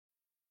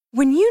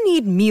When you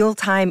need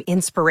mealtime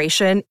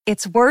inspiration,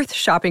 it's worth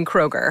shopping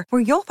Kroger,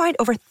 where you'll find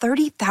over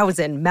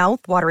 30,000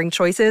 mouth-watering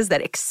choices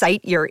that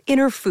excite your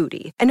inner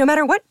foodie. And no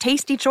matter what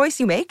tasty choice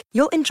you make,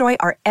 you'll enjoy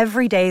our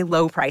everyday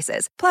low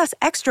prices, plus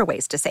extra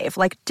ways to save,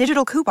 like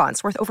digital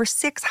coupons worth over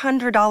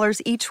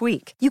 $600 each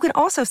week. You can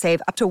also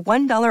save up to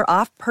 $1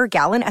 off per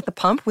gallon at the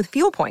pump with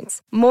fuel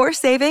points. More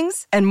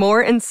savings and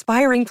more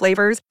inspiring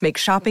flavors make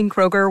shopping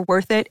Kroger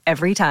worth it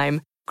every time.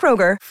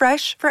 Kroger,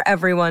 fresh for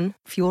everyone.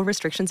 Fuel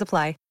restrictions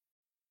apply.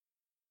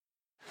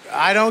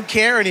 I don't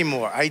care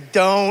anymore. I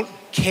don't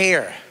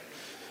care.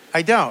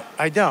 I don't.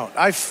 I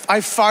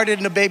farted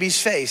in a baby's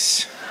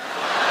face.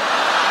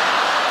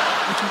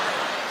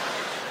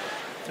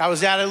 I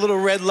was at a little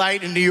red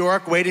light in New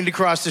York waiting to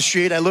cross the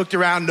street. I looked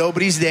around,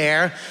 nobody's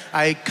there.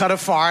 I cut a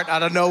fart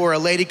out of nowhere. A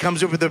lady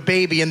comes up with her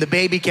baby in the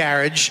baby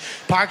carriage,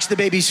 parks the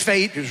baby's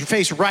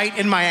face right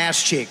in my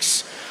ass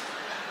cheeks.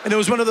 And it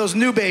was one of those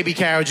new baby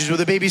carriages where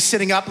the baby's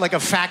sitting up like a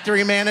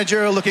factory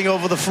manager looking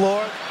over the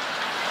floor.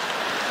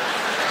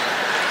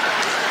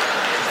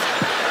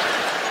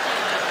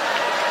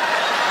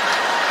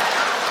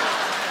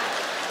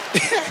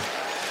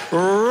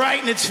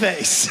 Right in its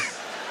face.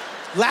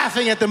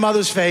 Laughing at the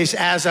mother's face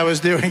as I was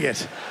doing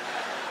it.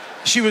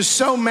 She was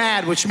so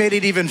mad, which made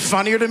it even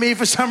funnier to me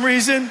for some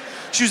reason.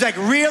 She was like,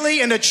 really?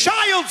 In a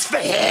child's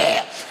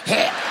face?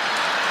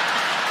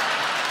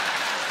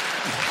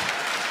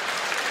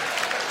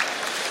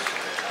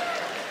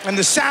 And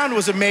the sound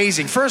was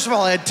amazing. First of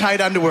all, I had tight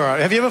underwear.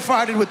 Have you ever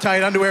farted with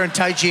tight underwear and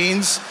tight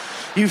jeans?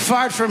 You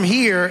fart from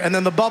here, and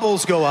then the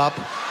bubbles go up.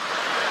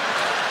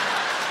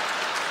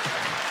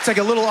 It's like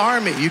a little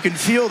army. You can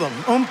feel them.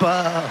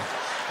 Oompa,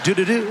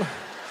 do-do-do.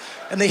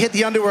 And they hit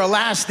the underwear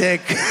elastic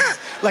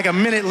like a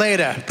minute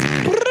later.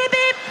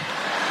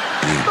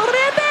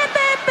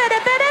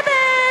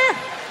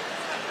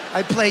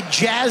 I played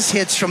jazz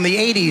hits from the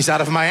 80s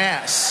out of my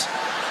ass.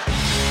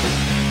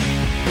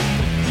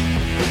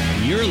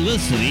 You're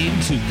listening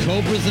to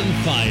Cobras and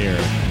Fire,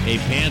 a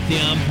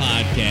Pantheon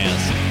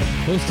podcast,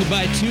 hosted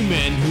by two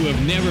men who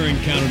have never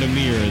encountered a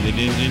mirror they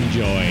didn't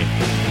enjoy.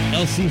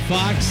 LC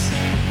Fox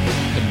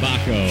and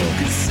Baco. You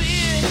can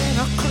see it in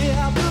a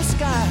clear blue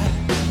sky.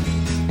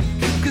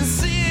 You can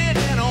see it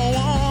in a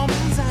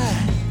woman's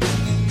eye.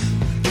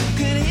 You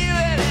can hear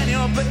it in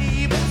your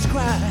baby's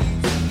cry.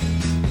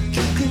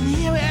 You can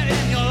hear it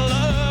in your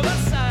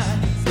lover's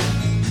sighs.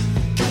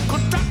 You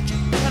can touch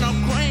it in a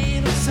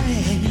grain of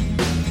sand.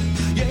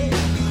 Yeah,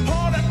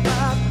 hold it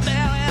right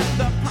there in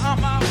the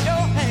palm of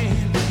your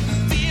hand.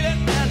 Feel it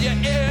as you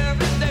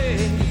every day.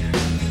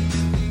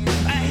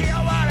 I hear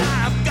what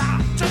I've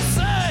got to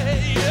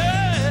say,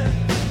 yeah.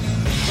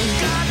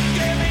 God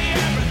gave me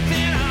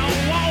everything I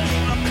want.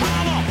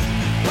 Come on,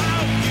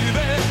 I'll give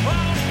it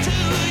all to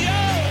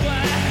you.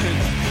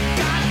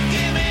 God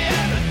gave me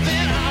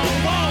everything I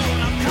want.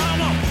 Come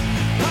on,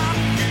 I'll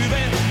give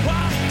it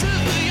all to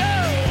you.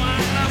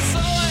 And I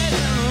saw it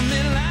in the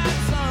midnight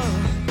sun.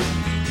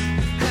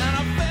 And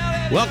I felt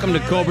it. Welcome to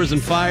Cobras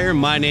and Fire.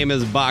 My name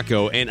is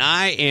Baco, and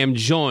I am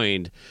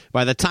joined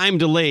by the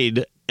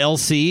time-delayed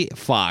LC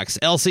Fox.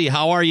 LC,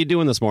 how are you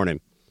doing this morning?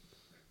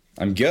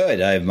 I'm good.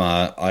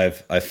 I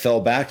fell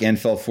back and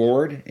fell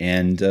forward,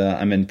 and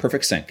I'm in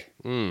perfect sync.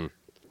 How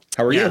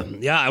are you?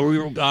 Yeah,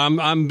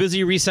 I'm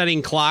busy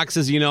resetting clocks,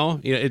 as you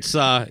know. It's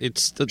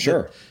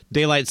Sure.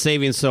 daylight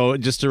savings, so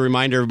just a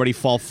reminder, everybody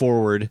fall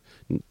forward,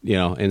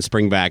 and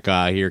spring back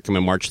here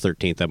coming March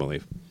 13th, I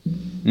believe.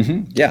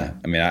 Mm-hmm. Yeah.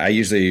 I mean, I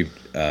usually,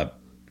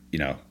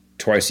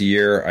 twice a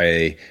year,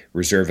 I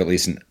reserve at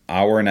least an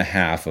hour and a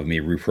half of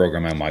me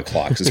reprogramming my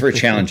clocks. It's very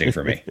challenging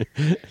for me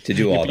to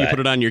do all that. You put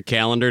it on your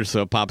calendar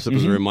so it pops up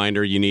as a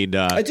reminder. You need.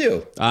 I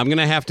do. I'm going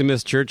to have to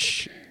miss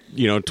church,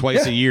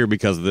 twice a year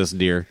because of this,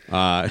 dear.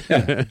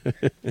 And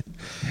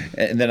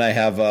then I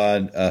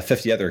have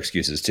 50 other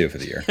excuses, too, for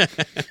the year.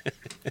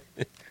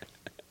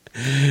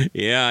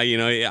 Yeah,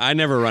 I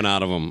never run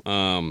out of them.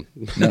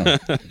 No.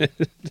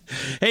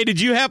 Hey,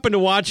 did you happen to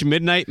watch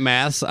Midnight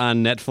Mass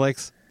on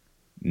Netflix?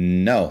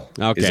 No.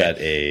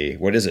 Okay.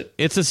 What is it?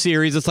 It's a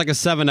series. It's like a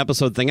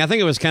 7-episode thing. I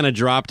think it was kind of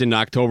dropped in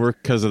October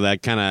because of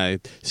that kind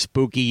of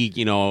spooky,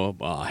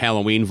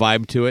 Halloween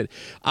vibe to it.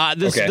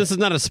 This is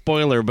not a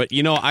spoiler, but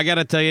I got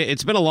to tell you,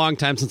 it's been a long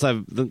time since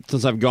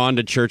I've gone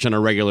to church on a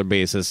regular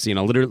basis.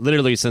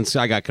 Literally since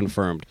I got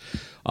confirmed.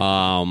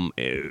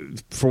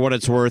 For what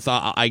it's worth,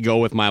 I go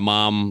with my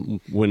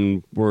mom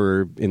when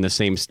we're in the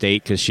same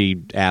state because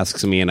she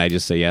asks me and I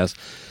just say yes.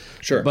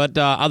 Sure. But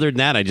other than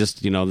that, I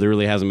just, there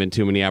really hasn't been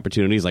too many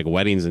opportunities like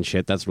weddings and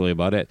shit. That's really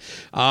about it.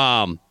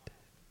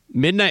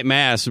 Midnight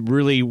Mass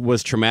really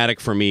was traumatic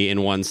for me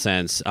in one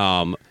sense.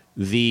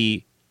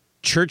 The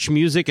church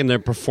music and the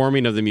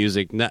performing of the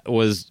music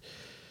was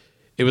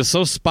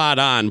so spot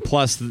on.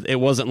 Plus, it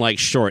wasn't like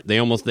short.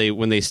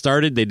 When they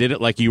started, they did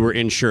it like you were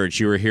in church.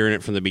 You were hearing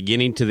it from the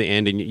beginning to the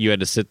end, and you had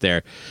to sit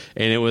there.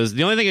 And it was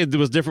the only thing that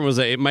was different was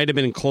that it might have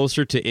been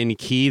closer to in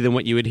key than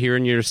what you would hear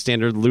in your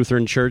standard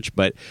Lutheran church.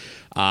 But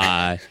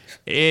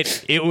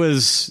it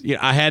was.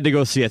 I had to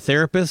go see a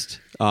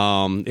therapist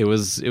It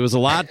was a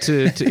lot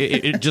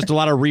just a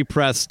lot of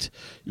repressed,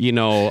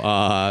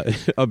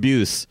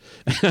 abuse.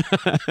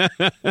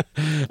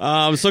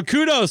 So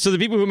kudos to the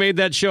people who made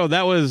that show.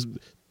 That was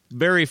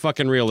very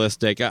fucking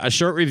realistic. A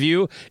short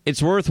review.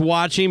 It's worth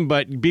watching,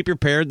 but be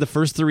prepared. The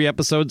first 3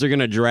 episodes are going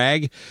to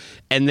drag,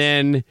 and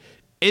then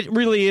it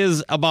really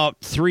is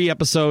about 3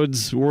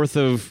 episodes worth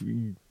of.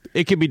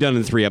 It can be done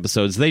in 3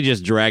 episodes. They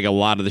just drag a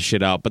lot of the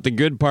shit out, but the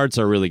good parts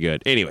are really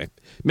good. Anyway,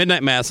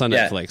 Midnight Mass on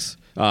Netflix.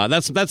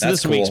 That's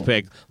this cool. week's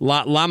pick.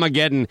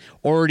 Lamageddon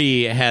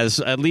already has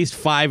at least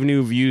 5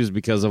 new views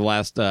because of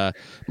last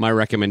my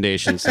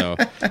recommendation. So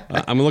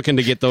I'm looking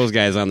to get those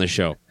guys on the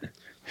show.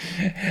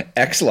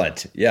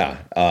 Excellent. Yeah.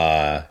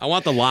 I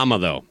want the llama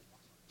though.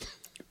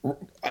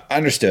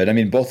 Understood. I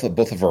mean, both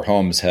of our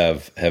homes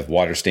have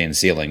water stained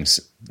ceilings,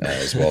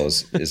 as well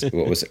as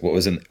what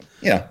was in.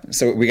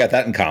 So we got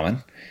that in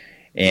common.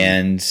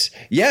 And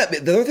yeah,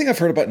 the other thing I've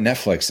heard about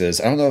Netflix is,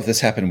 I don't know if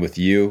this happened with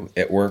you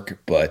at work,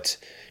 but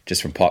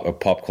just from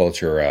pop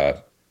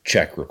culture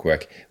check real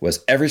quick,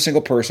 was every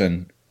single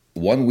person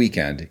one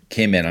weekend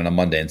came in on a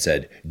Monday and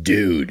said,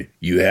 "Dude,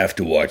 you have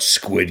to watch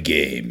Squid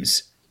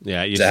Games."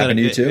 Yeah, does that happen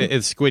to you too?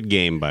 It's Squid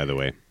Game, by the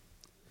way.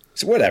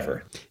 So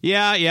whatever.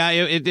 Yeah,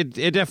 it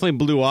definitely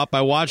blew up.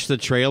 I watched the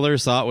trailer,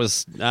 saw it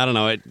was, I don't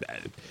know.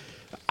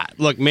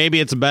 Look,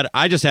 maybe it's better.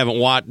 I just haven't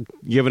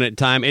given it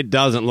time. It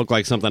doesn't look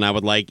like something I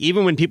would like.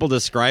 Even when people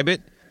describe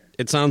it,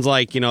 it sounds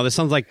like, this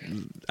sounds like,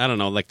 I don't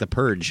know, like The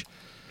Purge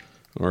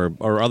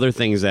or other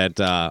things that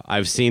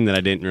I've seen that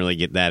I didn't really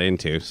get that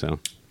into. So,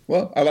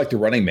 well, I like The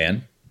Running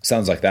Man.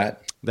 Sounds like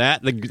that.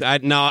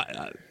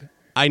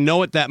 I know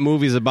what that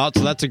movie's about,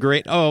 so that's a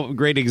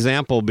great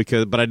example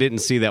but I didn't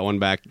see that one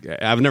back.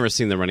 I've never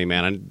seen The Running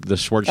Man, the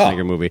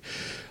Schwarzenegger movie.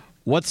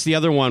 What's the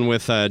other one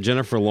with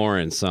Jennifer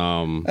Lawrence?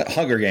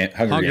 Hunger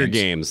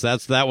Games.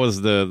 That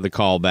was the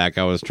callback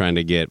I was trying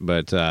to get,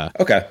 but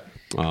okay.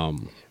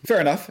 Fair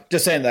enough.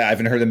 Just saying that I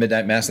haven't heard the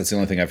Midnight Mass. That's the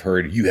only thing I've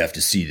heard. You have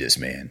to see this,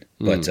 man.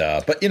 But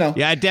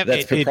yeah, it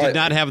did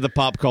not have the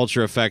pop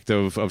culture effect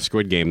of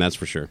Squid Game. That's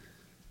for sure.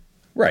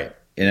 Right,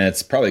 and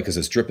it's probably because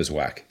its drip is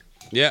whack.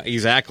 Yeah,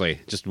 exactly.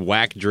 Just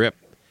whack drip.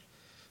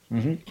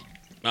 Mm-hmm.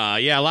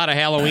 Yeah, a lot of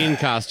Halloween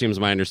costumes,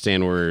 my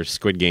understanding, were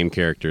Squid Game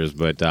characters,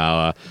 but,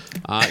 At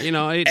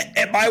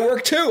my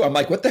work, too. I'm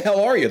like, what the hell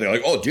are you? They're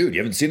like, oh, dude,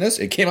 you haven't seen this?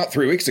 It came out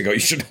 3 weeks ago. You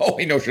should know.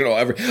 You should know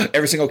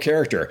every single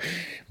character.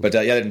 But,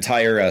 the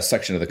entire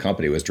section of the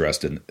company was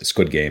dressed in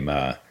Squid Game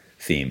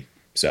theme.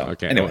 So,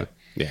 okay. Anyway.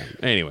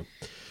 Anyway.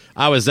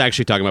 I was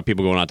actually talking about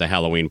people going out to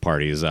Halloween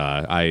parties.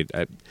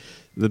 The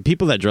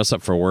people that dress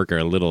up for work are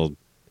a little...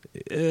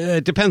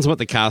 it depends what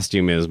the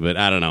costume is, but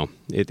I don't know.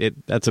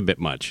 That's a bit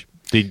much.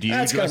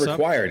 That's kind of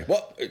required.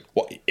 Well,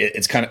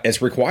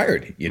 it's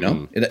required.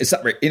 It's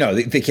not.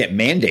 They can't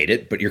mandate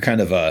it, but you're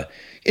kind of a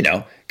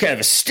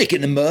stick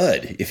in the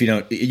mud. If you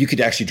don't, you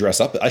could actually dress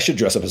up. I should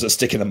dress up as a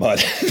stick in the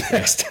mud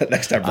next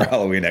time for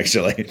Halloween.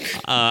 Actually,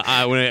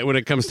 when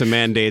it comes to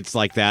mandates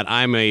like that,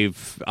 I'm a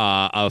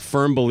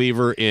firm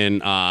believer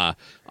in. I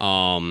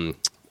don't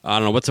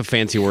know what's a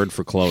fancy word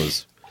for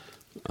clothes.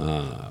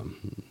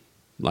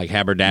 Like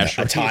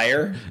haberdashery.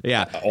 Attire?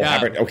 Yeah.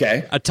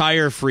 Okay.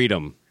 Attire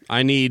freedom.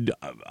 I do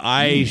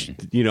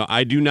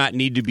not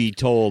need to be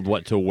told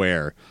what to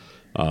wear,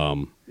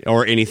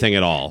 or anything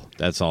at all.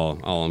 That's all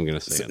I'm going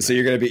to say. So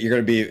you're going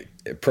to be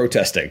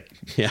protesting.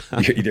 Yeah.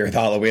 Your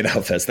Halloween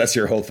outfits. That's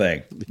your whole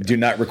thing. Do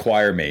not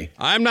require me.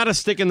 I'm not a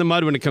stick in the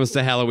mud when it comes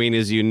to Halloween,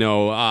 as you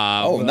know.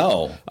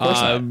 No. Of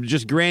course not.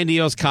 Just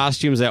grandiose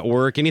costumes at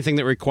work. Anything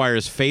that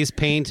requires face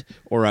paint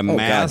or a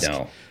mask.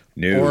 God,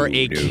 no. Or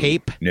a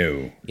cape.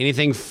 No.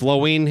 Anything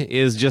flowing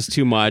is just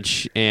too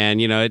much. And,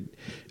 and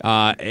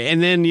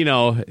then,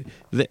 I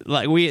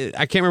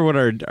can't remember what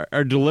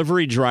our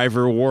delivery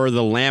driver wore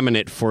the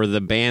laminate for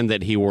the band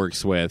that he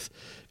works with.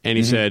 And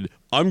he said,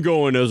 I'm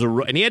going as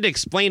and he had to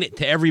explain it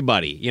to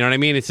everybody. You know what I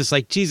mean? It's just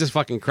like, Jesus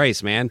fucking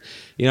Christ, man.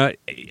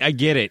 I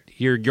get it.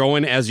 You're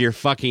going as your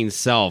fucking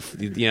self.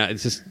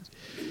 It's just,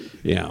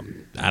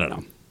 I don't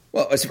know.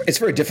 Well, it's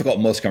very difficult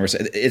in most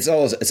conversations.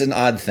 It's an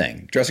odd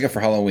thing, dressing up for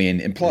Halloween,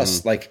 and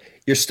plus,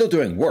 you're still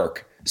doing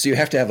work, so you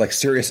have to have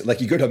serious,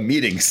 you go to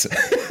meetings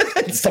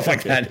and stuff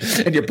like that,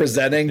 and you're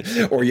presenting,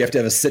 or you have to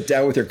have a sit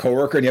down with your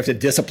coworker, and you have to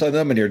discipline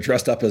them, and you're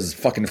dressed up as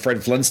fucking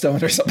Fred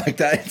Flintstone or something like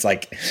that. It's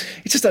like,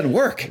 it just doesn't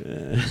work.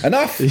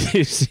 Enough.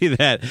 You see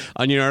that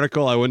on your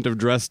article? I wouldn't have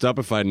dressed up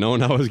if I'd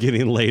known I was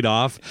getting laid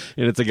off,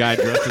 and it's a guy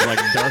dressed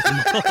as Darth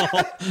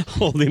Maul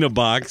holding a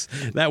box.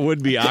 That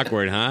would be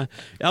awkward, huh?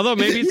 Although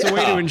maybe it's a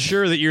way to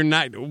ensure that you're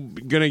not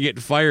going to get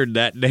fired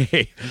that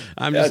day.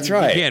 That's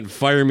right. You can't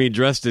fire me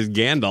dressed as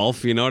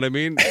Gandalf. You know what I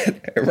mean?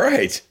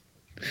 Right.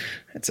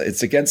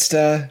 It's against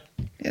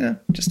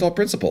just all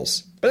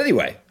principles. But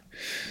anyway,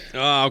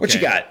 okay. What you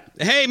got?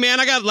 Hey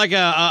man, I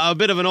got a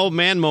bit of an old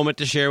man moment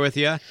to share with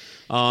you.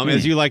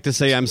 As you like to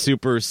say, I'm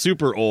super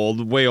super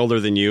old, way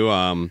older than you.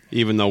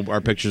 Even though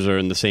our pictures are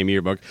in the same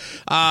yearbook.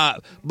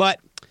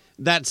 But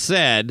that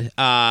said,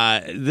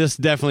 this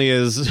definitely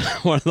is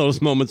one of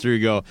those moments where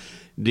you go,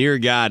 "Dear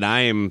God,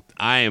 I'm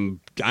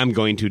I'm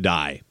going to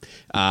die.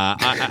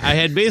 I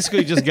had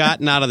basically just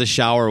gotten out of the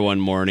shower one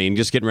morning,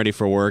 just getting ready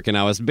for work, and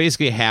I was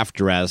basically half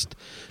dressed.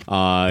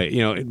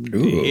 Exactly.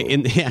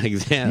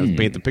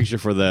 Paint the picture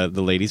for the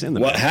ladies in the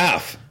What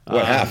half?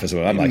 What half is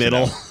what I'm like.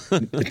 Middle.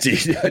 do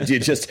you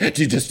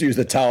just use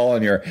the towel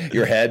on your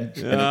head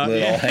and let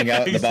it all hang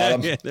out at the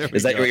bottom? Yeah,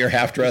 is that what your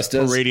half dressed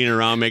is? Parading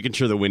around, making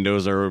sure the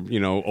windows are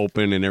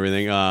open and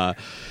everything. So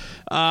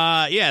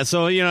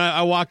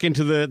I walk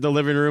into the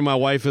living room. My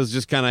wife is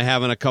just kind of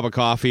having a cup of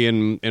coffee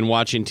and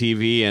watching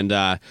TV, and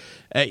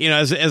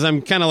as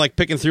I'm kind of like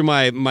picking through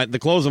the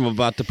clothes I'm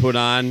about to put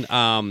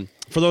on.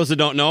 For those that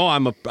don't know,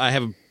 I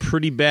have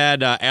pretty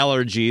bad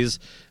allergies,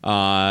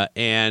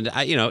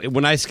 and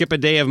when I skip a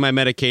day of my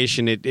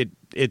medication,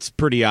 it's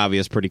pretty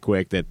obvious pretty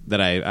quick that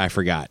I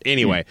forgot.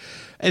 Anyway,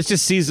 it's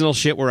just seasonal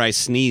shit where I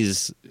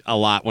sneeze a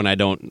lot when I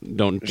don't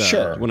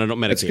sure. When I don't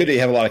medicate. It's good that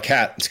you have a lot of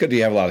cats. It's good that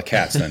you have a lot of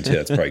cats then too.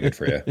 That's probably good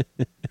for you.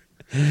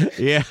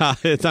 Yeah,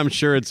 I'm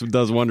sure it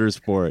does wonders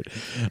for it.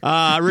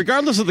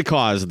 Regardless of the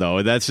cause,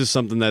 though, that's just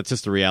something that's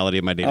just the reality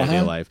of my day-to-day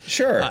life.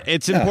 Sure.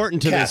 It's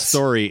important to cats. this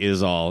story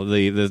is all,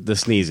 the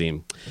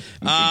sneezing.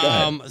 Go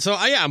ahead. So,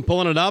 I'm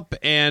pulling it up,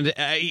 and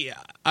I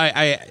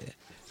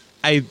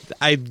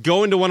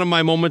go into one of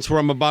my moments where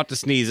I'm about to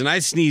sneeze, and I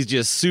sneeze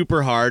just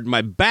super hard.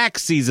 My back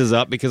seizes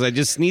up because I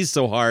just sneezed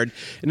so hard.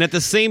 And at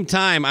the same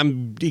time,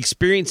 I'm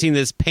experiencing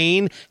this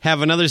pain,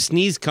 have another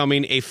sneeze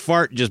coming, a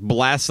fart just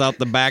blasts out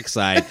the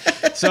backside.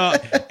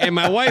 And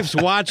my wife's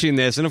watching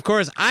this, and of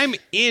course, I'm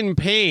in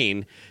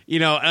pain.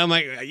 And I'm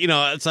like,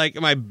 it's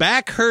like my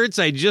back hurts.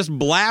 I just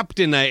blapped,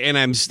 and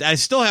I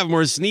still have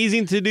more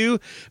sneezing to do.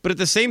 But at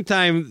the same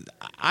time,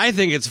 I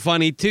think it's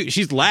funny too.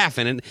 She's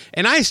laughing,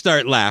 and I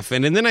start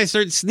laughing, and then I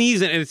start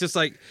sneezing, and it's just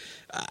like,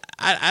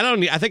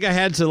 I think I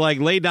had to like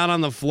lay down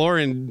on the floor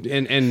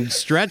and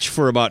stretch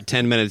for about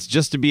 10 minutes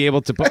just to be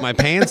able to put my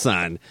pants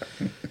on.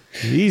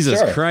 Jesus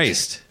Sure.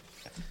 Christ.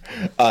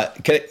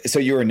 So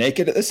you were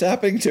naked at this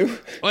happening too?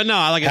 Well, no,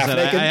 like I said,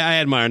 I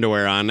had my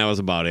underwear on. That was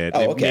about it.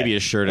 Oh, okay. Maybe a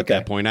shirt at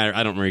that point.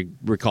 I don't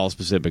recall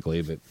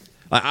specifically, but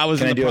I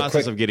was in the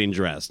process of getting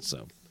dressed.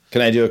 So,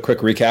 can I do a quick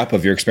recap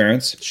of your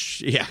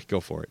experience? Yeah, go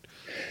for it.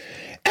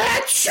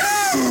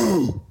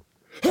 Achoo!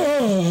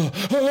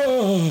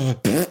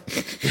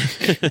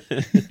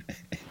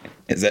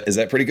 Is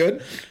that pretty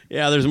good?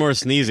 Yeah, there's more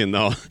sneezing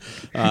though.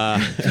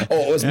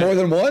 It was more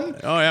than one?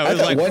 Oh yeah, I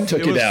thought one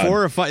took you down.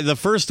 4 or 5. The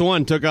first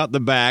one took out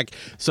the back,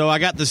 so I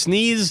got the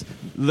sneeze,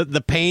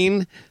 the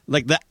pain,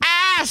 like the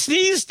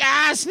sneeze,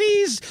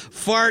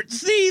 fart,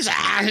 sneeze.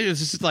 It's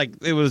just like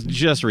it was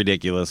just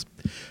ridiculous,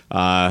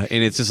 and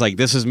it's just like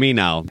this is me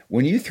now.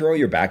 When you throw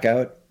your back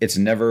out, it's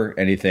never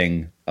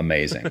anything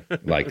amazing.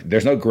 Like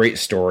there's no great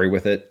story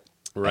with it.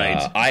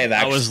 Right.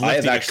 I was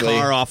lifting a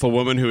car off a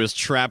woman who was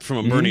trapped from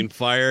a burning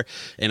fire,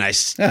 and I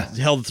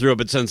held through it.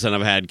 But since then,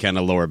 I've had kind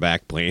of lower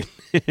back pain.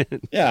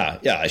 Yeah.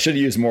 I should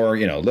have used more,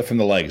 lift from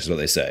the legs is what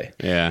they say.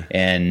 Yeah.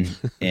 And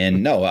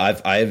no,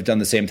 I've done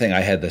the same thing.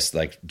 I had this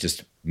like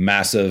just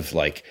massive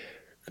like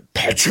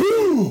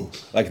Pachoo!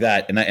 Like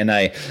that, and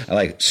I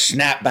like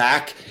snap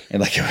back,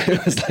 and like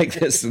it was like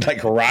this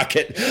like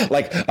rocket,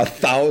 like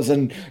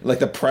 1,000, like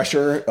the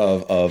pressure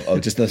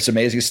of just this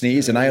amazing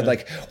sneeze, and I had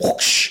like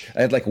whoosh,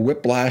 I had like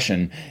whiplash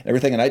and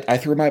everything, and I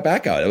threw my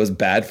back out. It was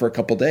bad for a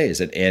couple days,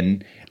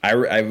 and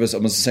I was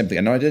almost the same thing.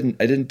 I know I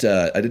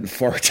didn't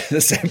fart at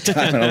the same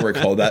time. I don't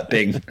recall that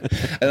being.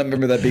 I don't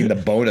remember that being the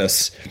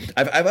bonus.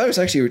 I've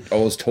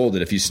always told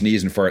that if you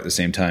sneeze and fart at the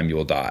same time, you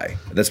will die.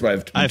 That's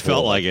what I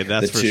felt like it.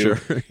 That's for sure.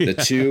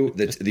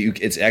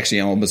 It's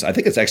actually almost. I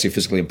think it's actually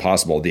physically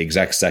impossible the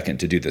exact second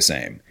to do the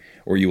same,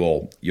 or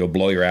you'll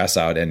blow your ass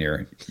out and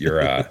your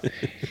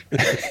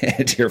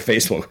and your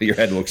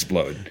head will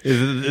explode.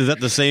 Is that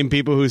the same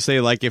people who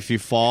say like if you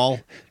fall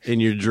in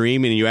your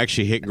dream and you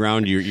actually hit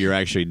ground, you're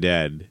actually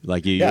dead?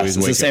 Like you always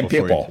wake it's the same up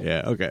before people.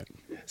 Yeah. Okay.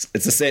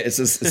 It's the same. It's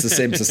the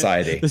same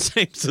society. The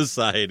same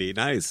society.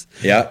 Nice.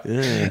 Yeah.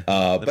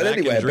 But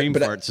anyway, dream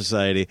fart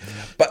society.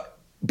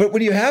 But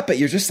when you have it,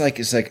 you're just like,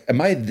 it's like,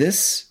 am I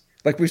this?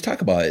 Like we talk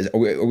about,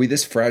 are we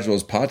this fragile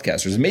as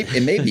podcasters?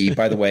 It may be,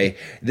 by the way,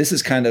 this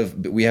is kind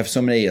of, we have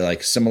so many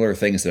like similar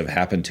things that have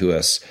happened to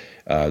us.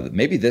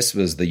 Maybe this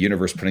was the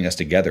universe putting us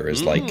together.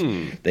 Is like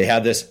they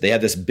had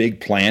this big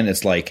plan.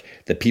 It's like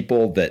the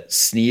people that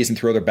sneeze and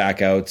throw their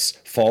back outs,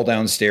 fall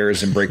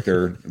downstairs and break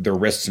their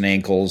wrists and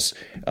ankles.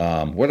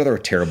 What other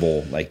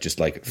terrible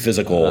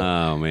physical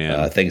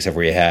things have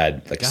we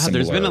had? Like God,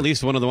 there's been at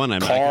least one of the one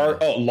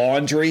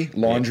laundry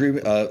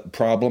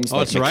problems. Oh,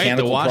 that's right.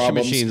 The washing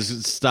problems.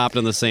 machines stopped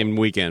on the same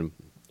weekend.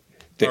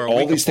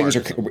 All these things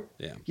are.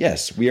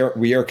 Yes, we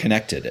are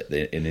connected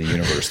in the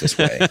universe this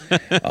way.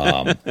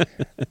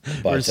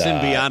 We're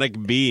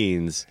symbiotic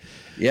beings.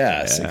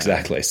 Yes,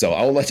 exactly. So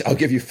I'll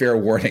give you fair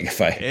warning if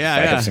I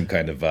have some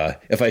kind of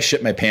if I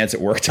shit my pants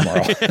at work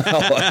tomorrow.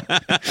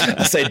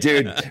 I'll say,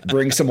 dude,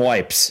 bring some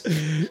wipes.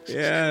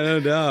 Yeah, no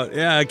doubt.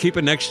 Yeah, keep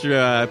an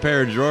extra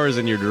pair of drawers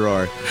in your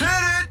drawer.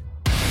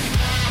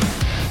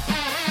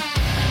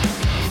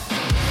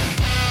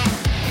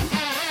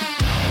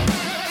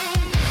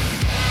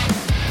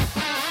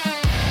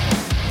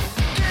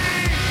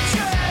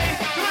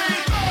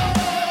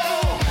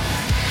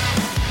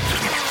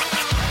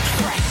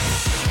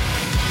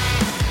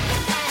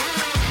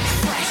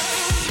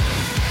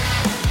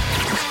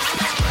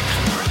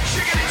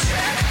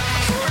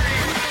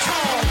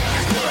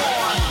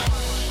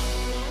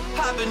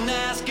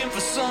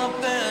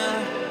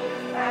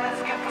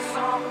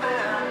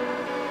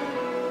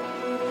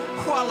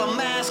 while I'm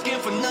asking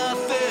for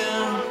nothing.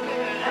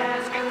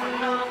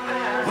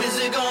 Is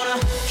it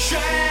gonna change?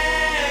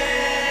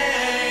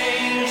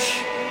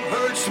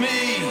 Hurts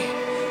me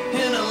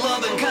in a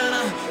loving kind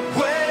of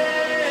way.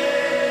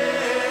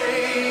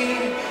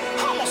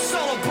 I'ma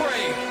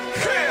celebrate.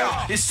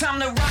 Yeah. It's time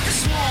to rock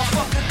this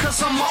motherfucker,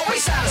 cause I'm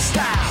always out of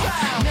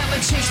style.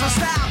 Never change my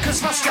style,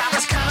 cause my style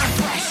is kind of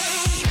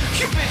fresh.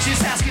 You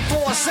bitches asking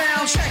for a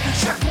sound check.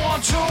 Check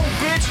 1, 2,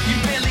 bitch. You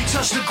barely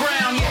touch the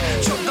ground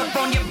yet. Choked up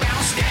on your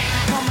bounce game.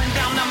 Coming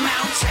down the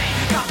mountain.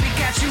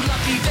 Copycat, you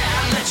lucky that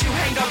I let you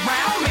hang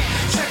around me.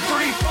 Check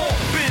 3, 4,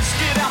 bitch.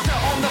 Get out there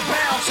on the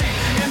bounty.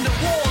 In the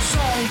war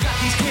zone. Got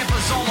these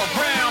campers all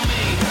around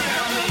me.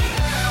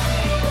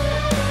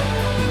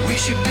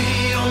 We should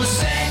be on the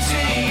same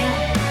team.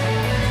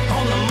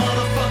 On the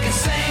motherfucking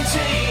same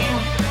team.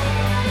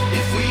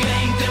 If we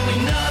ain't, then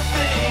we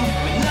nothing.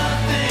 We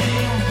nothing.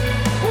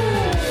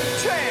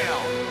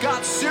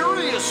 Got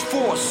serious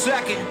for a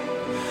second.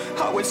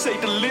 I would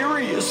say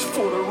delirious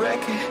for the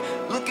record.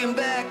 Looking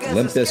back as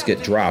Limp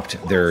Bizkit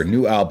dropped their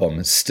new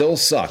album, Still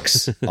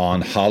Sucks, on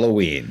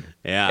Halloween.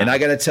 Yeah. And I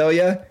got to tell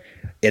you,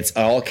 it's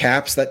all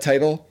caps, that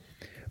title.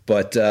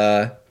 But,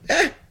 I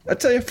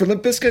tell you, for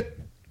Limp Bizkit,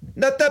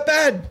 not that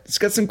bad. It's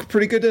got some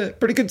pretty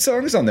good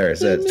songs on there.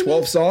 It's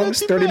 12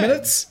 songs, 30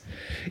 minutes.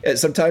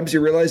 Sometimes you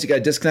realize you got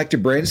to disconnect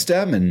your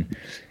brainstem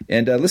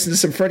and listen to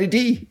some Freddie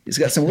D. He's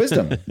got some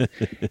wisdom,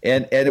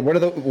 and one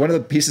of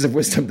the pieces of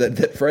wisdom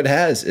that Fred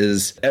has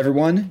is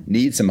everyone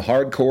needs some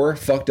hardcore,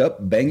 fucked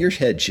up, bang your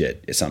head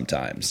shit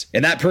sometimes,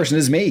 and that person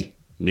is me.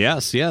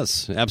 Yes,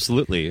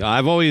 absolutely.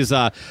 I've always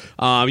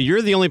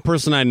you're the only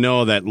person I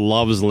know that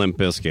loves Limp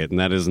Bizkit, and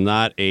that is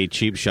not a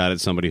cheap shot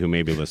at somebody who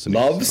may be listening.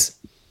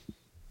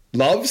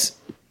 Loves.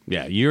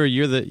 Yeah,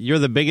 you're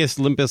the biggest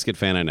Limp Bizkit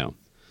fan I know.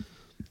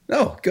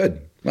 Oh,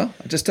 good. Well,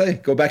 I'll just tell you,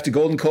 go back to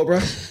Golden Cobra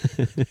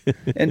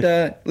and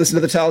listen to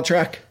the title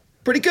track.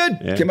 Pretty good.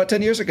 Yeah. Came out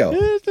 10 years ago.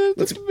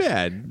 That's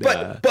bad.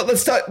 But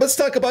let's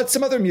talk about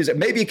some other music.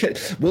 Maybe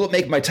will it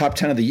make my top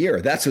 10 of the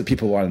year? That's what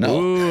people want to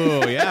know.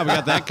 Ooh, yeah, we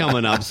got that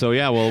coming up. So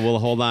yeah, we'll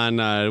hold on.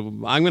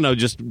 I'm gonna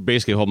just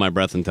basically hold my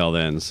breath until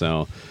then.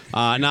 So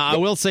now I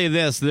will say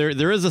this: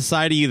 there is a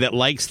side of you that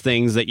likes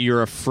things that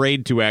you're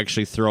afraid to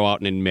actually throw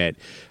out and admit.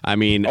 I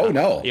mean, oh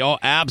no,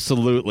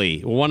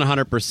 absolutely,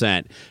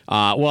 100%.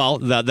 Well,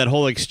 that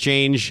whole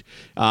exchange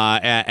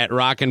at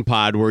Rockin'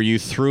 Pod where you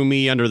threw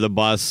me under the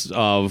bus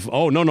of,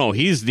 oh no,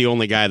 he's the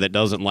only guy that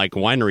doesn't like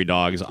winery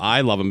dogs.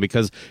 I love him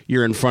because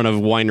you're in front of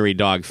winery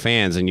dog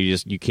fans and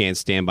you can't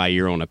stand by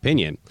your own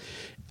opinion.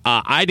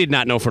 I did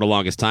not know for the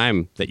longest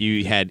time that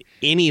you had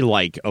any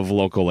like of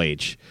Local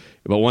H,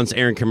 but once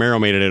Aaron Camaro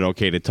made it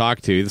okay to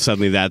talk to,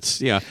 suddenly that's,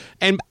 yeah.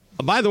 And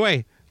by the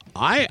way,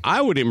 I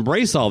would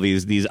embrace all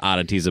these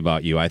oddities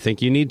about you. I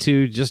think you need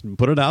to just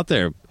put it out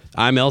there.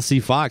 I'm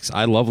LC Fox.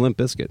 I love Limp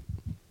Bizkit.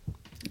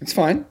 It's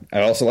fine.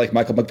 I also like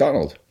Michael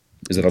McDonald.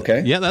 Is it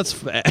okay? Yeah,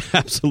 that's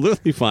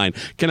absolutely fine.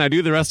 Can I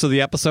do the rest of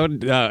the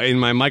episode in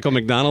my Michael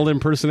McDonald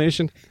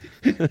impersonation?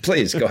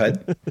 Please, go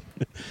ahead.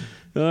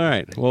 All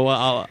right.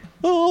 Well,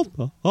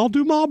 I'll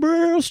do my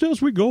best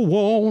as we go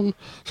on.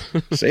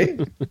 See?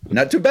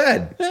 Not too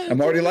bad.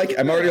 I'm already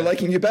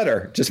liking you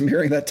better just from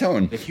hearing that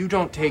tone. If you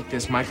don't take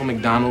this Michael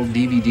McDonald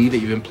DVD that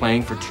you've been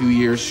playing for 2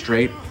 years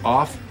straight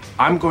off,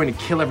 I'm going to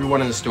kill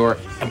everyone in the store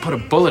and put a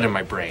bullet in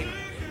my brain.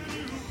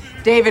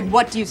 David,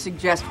 what do you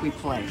suggest we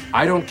play?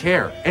 I don't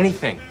care.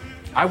 Anything.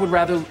 I would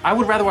rather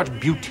watch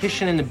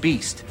Beautician and the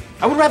Beast.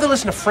 I would rather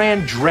listen to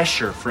Fran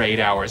Drescher for 8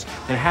 hours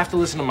than have to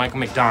listen to Michael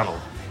McDonald.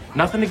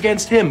 Nothing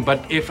against him,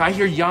 but if I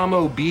hear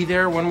Yamo Be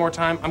There one more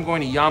time, I'm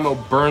going to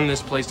Yamo burn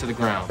this place to the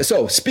ground.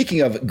 So,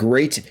 speaking of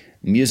great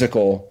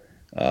musical,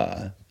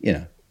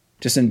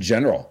 just in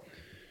general,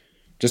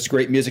 just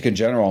great music in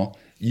general,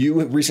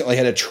 you recently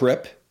had a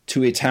trip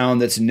to a town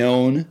that's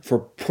known for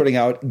putting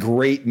out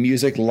great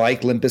music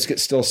like Limp Bizkit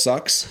Still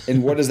Sucks.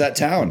 And what is that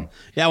town?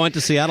 Yeah, I went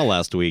to Seattle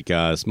last week.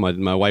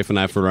 My wife and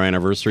I, for our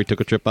anniversary, took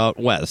a trip out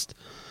west.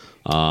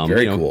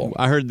 Very cool.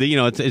 I heard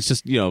that it's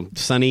just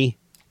sunny,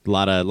 a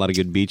lot of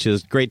good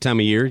beaches. Great time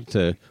of year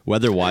to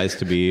weather-wise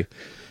to be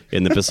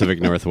in the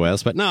Pacific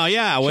Northwest. But no,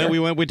 yeah,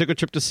 sure. we took a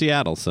trip to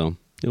Seattle, so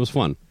it was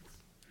fun.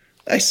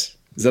 Nice.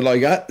 Is that all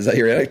you got? Is that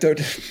your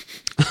anecdote?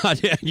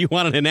 You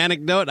wanted an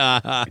anecdote?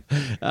 Yeah,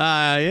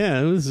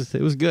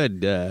 it was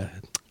good.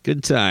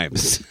 Good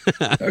times.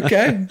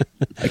 Okay,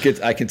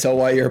 I can tell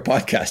why you're a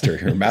podcaster.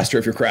 You're a master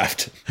of your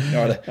craft. You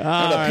know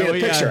how to paint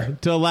a picture.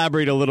 To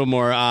elaborate a little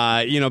more,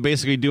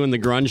 basically doing the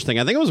grunge thing.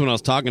 I think it was when I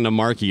was talking to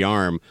Mark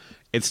Yarm.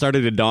 It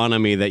started to dawn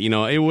on me that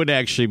it would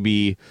actually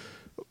be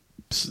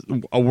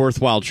a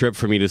worthwhile trip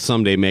for me to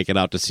someday make it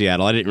out to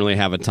Seattle. I didn't really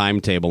have a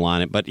timetable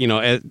on it, but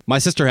my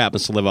sister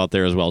happens to live out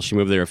there as well. She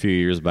moved there a few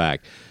years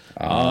back.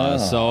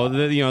 So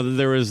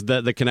there was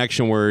the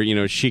connection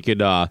where she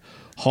could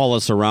haul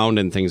us around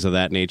and things of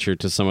that nature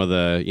to some of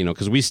the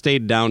because we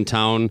stayed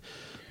downtown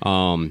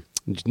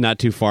not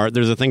too far.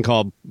 There's a thing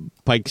called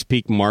Pikes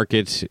Peak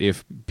Market.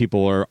 If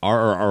people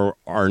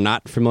are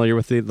not familiar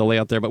with the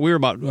layout there, but we were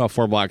about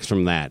 4 blocks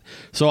from that.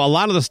 So a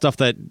lot of the stuff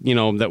that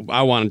that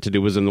I wanted to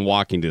do was in the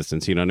walking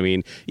distance. You know what I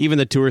mean? Even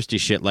the touristy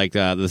shit like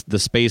the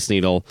Space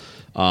Needle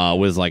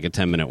was like a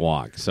 10-minute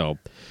walk. So.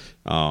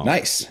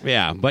 Nice.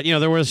 Yeah, but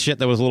there was shit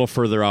that was a little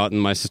further out, and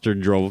my sister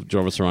drove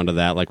us around to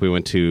that. Like we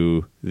went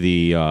to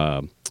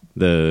the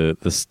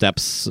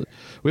steps.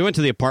 We went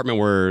to the apartment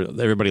where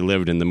everybody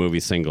lived in the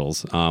movie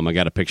Singles. I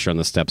got a picture on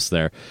the steps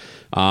there.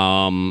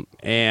 And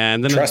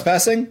then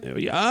trespassing?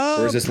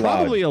 Or is this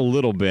probably loud? A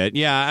little bit.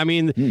 Yeah, I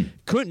mean,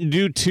 couldn't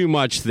do too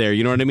much there.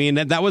 You know what I mean?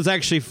 That was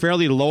actually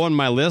fairly low on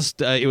my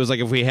list. It was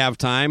like if we have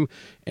time.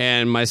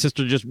 And my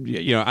sister just,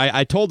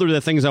 I told her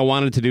the things I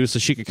wanted to do so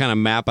she could kind of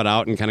map it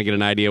out and kind of get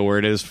an idea where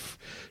it is,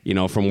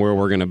 from where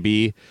we're going to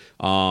be.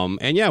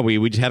 And yeah,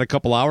 we had a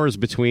couple hours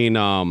between,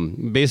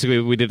 basically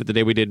we did it the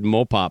day we did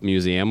Mopop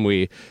Museum.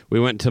 We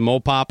went to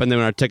Mopop, and then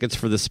our tickets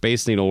for the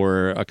Space Needle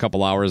were a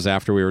couple hours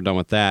after we were done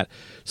with that.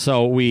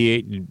 So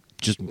we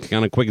just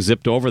kind of quick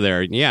zipped over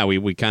there. Yeah,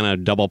 we kind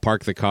of double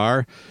parked the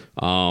car.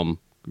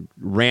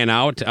 Ran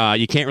out.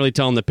 You can't really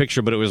tell in the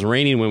picture, but it was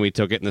raining when we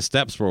took it, and the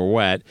steps were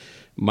wet.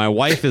 My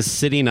wife is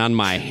sitting on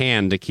my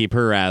hand to keep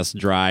her ass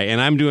dry, and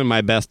I'm doing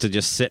my best to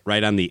just sit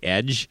right on the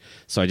edge,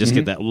 so I just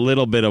get that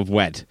little bit of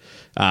wet.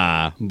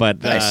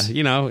 But nice.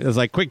 it was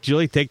like, quick,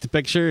 Julie, take the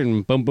picture,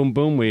 and boom, boom,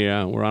 boom, we're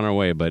on our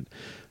way. But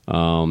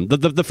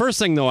the first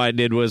thing though I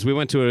did was we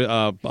went to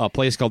a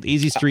place called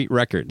Easy Street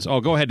Records.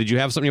 Oh, go ahead. Did you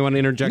have something you want to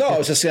interject? No, I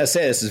was just gonna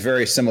say this is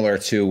very similar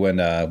to when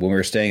we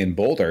were staying in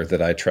Boulder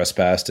that I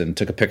trespassed and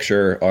took a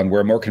picture on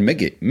where Mork and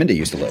Mindy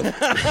used to live.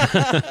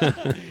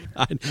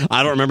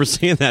 I don't remember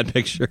seeing that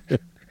picture.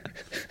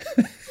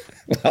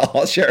 Well,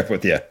 I'll share it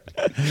with you.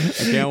 I can't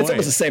It's wait.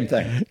 almost the same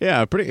thing.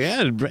 Yeah,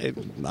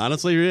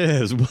 honestly, it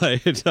is.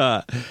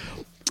 But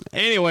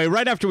anyway,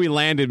 right after we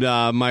landed,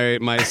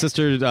 my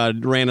sister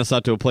ran us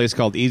out to a place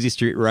called Easy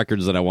Street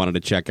Records that I wanted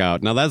to check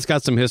out. Now, that's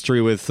got some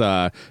history with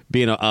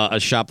being a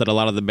shop that a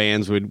lot of the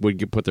bands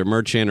would put their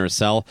merch in or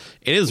sell.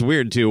 It is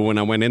weird, too, when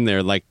I went in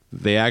there. Like,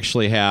 they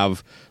actually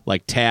have,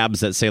 like,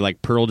 tabs that say,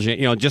 like, Pearl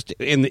Jam, just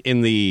in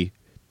the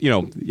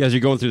as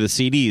you're going through the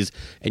CDs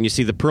and you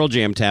see the Pearl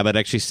Jam tab, it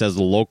actually says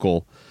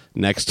local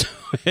next to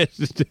it.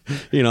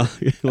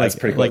 That's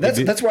pretty cool.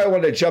 That's why I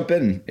wanted to jump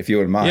in, if you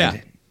wouldn't mind. Yeah.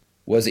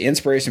 Was the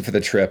inspiration for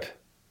the trip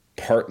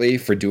partly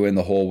for doing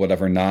the whole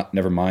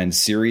Never Mind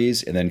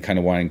series, and then kind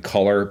of wanting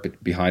color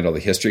behind all the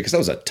history? Because that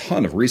was a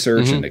ton of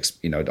research and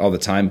all the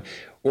time.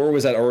 Or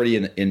was that already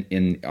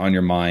in on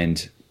your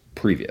mind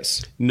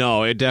previous?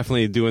 No, it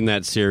definitely, doing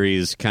that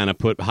series kind of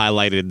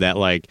highlighted that,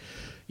 like,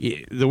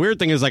 the weird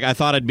thing is, like, I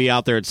thought I'd be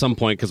out there at some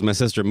point because my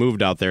sister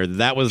moved out there.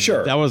 That was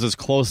as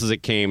close as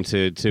it came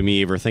to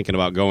me ever thinking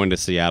about going to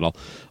Seattle.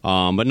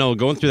 But no,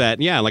 going through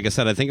that, yeah, like I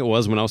said, I think it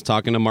was when I was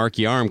talking to Mark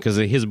Yarm, because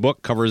his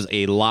book covers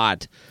a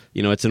lot.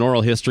 It's an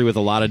oral history with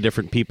a lot of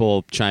different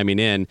people chiming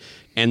in,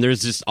 and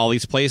there's just all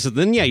these places.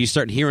 Then, yeah, you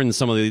start hearing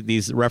some of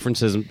these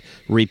references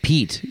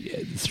repeat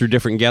through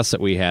different guests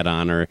that we had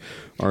on, or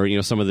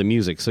some of the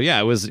music. So yeah,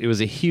 it was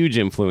a huge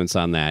influence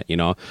on that.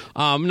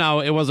 Now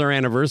it was our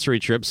anniversary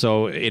trip,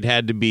 so it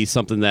had to be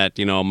something that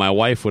my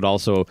wife would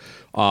also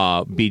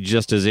be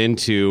just as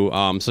into.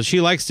 So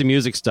she likes the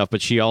music stuff,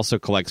 but she also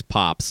collects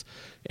pops,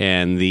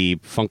 and the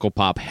Funko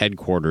Pop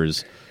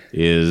headquarters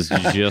is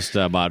just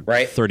about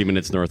 30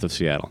 minutes north of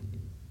Seattle.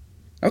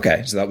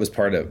 Okay, so that was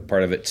part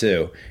of it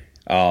too.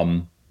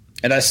 And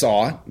I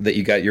saw that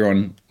you got your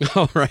own.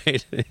 Oh,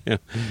 right.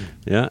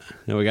 Yeah,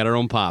 we got our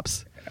own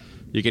pops.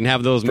 You can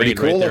have those Pretty made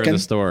cool right there looking. in the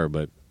store,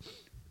 but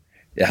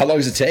Yeah, how long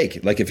does it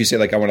take? Like if you say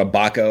like I want a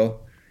Baco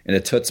and a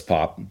Toots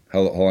Pop,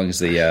 how long is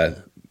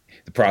the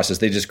process?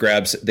 They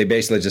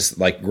basically just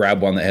like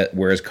grab one that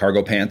wears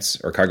cargo pants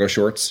or cargo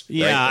shorts.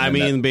 Yeah, right? I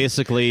mean,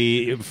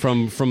 basically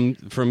from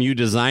you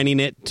designing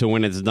it to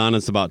when it's done,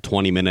 it's about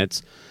 20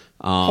 minutes.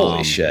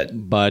 Holy shit!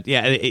 But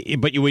yeah,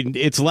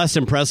 it's less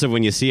impressive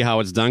when you see how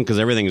it's done because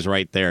everything's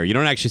right there. You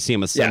don't actually see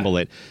them assemble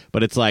it,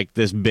 but it's like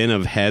this bin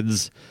of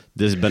heads,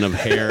 this bin of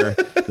hair,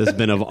 this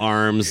bin of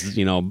arms,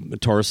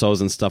 torsos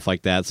and stuff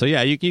like that. So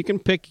yeah, you can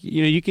pick,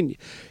 you can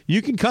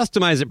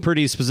customize it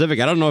pretty specific.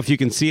 I don't know if you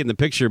can see it in the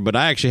picture, but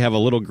I actually have a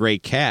little gray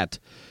cat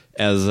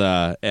as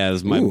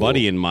my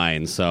buddy in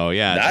mine. So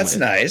yeah, that's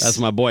nice. That's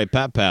my boy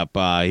Pep.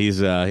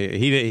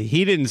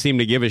 He didn't seem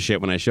to give a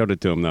shit when I showed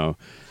it to him though.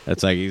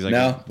 He's like,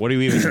 no. What are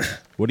you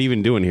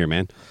even doing here,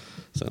 man?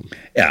 So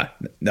yeah,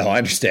 no, I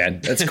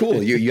understand. That's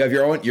cool. You have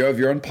your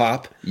own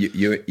pop.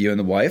 You and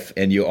the wife,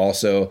 and you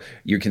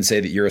can say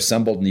that you're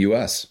assembled in the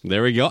U.S.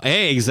 There we go.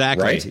 Hey,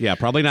 exactly. Right? Yeah,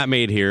 probably not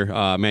made here,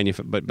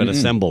 but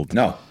assembled.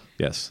 No.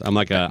 Yes, I'm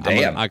like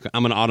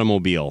I'm an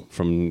automobile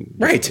from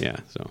right. Yeah,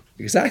 so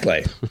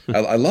exactly.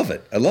 I love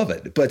it.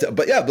 But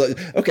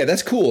okay,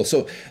 that's cool.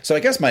 So I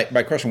guess my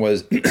question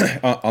was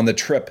on the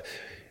trip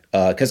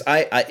because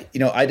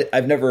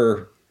I've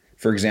never,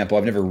 for example,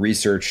 I've never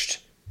researched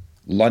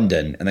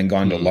London and then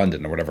gone to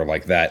London or whatever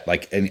like that,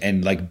 like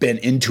and like been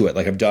into it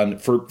like I've done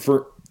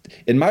for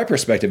in my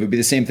perspective, it would be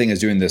the same thing as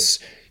doing this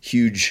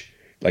huge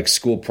like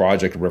school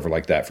project or whatever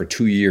like that for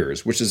 2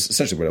 years, which is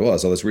essentially what it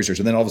was, all this research.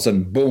 And then all of a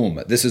sudden,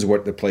 boom, this is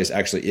what the place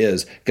actually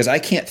is. Because I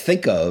can't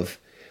think of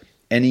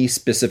any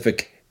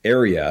specific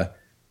area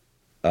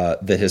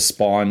that has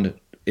spawned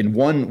in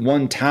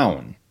one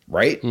town,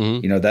 right?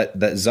 You know,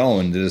 that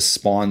zone that has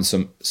spawned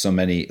so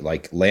many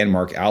like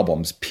landmark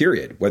albums,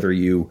 period, whether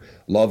you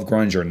love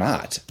grunge or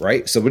not,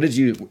 right? So what did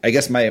you, I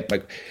guess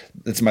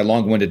that's my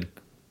long-winded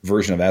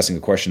version of asking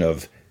the question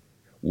of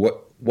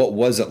what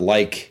was it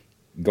like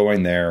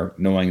going there,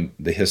 knowing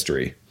the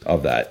history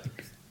of that?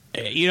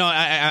 You know,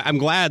 I'm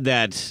glad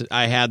that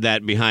I had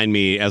that behind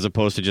me as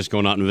opposed to just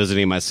going out and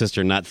visiting my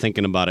sister and not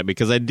thinking about it,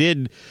 because I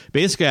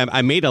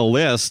made a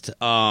list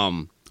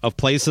of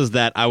places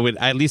that I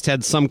at least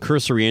had some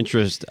cursory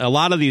interest. A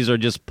lot of these are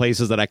just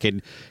places that I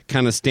could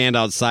kind of stand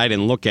outside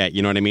and look at,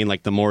 you know what I mean?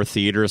 Like the Moore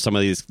Theater, some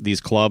of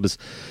these clubs,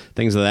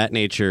 things of that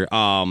nature,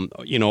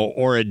 you know,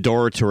 or a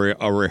door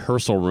to a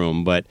rehearsal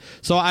room. But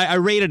so I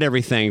rated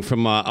everything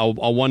from a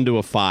 1 to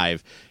a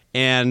 5.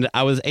 And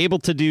I was able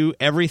to do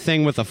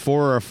everything with a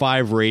 4 or a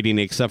 5 rating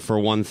except for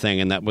one thing,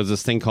 and that was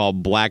this thing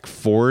called Black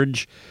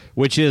Forge,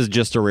 which is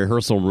just a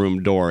rehearsal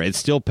room door. It's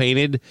still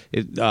painted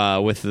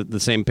with the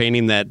same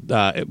painting that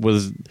it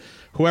was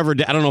whoever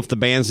did. I don't know if the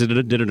bands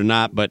did it or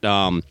not, but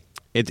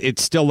it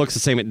still looks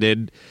the same it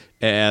did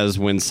as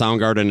when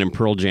Soundgarden and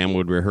Pearl Jam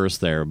would rehearse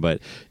there.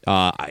 But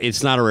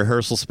it's not a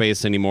rehearsal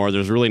space anymore.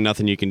 There's really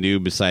nothing you can do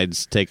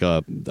besides take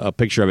a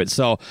picture of it.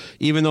 So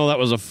even though that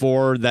was a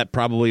 4, that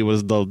probably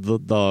was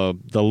the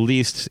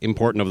least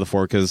important of the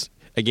 4, because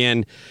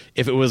again,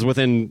 if it was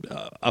within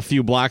a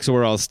few blocks of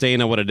where I was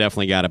staying, I would have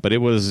definitely got it. But it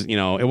was, you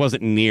know, it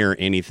wasn't near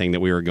anything that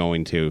we were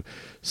going to.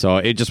 So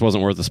it just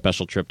wasn't worth a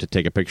special trip to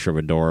take a picture of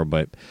a door.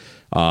 But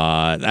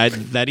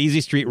that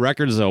Easy Street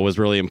Records, though, was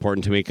really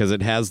important to me because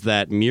it has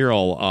that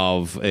mural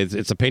of,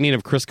 it's a painting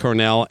of Chris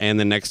Cornell, and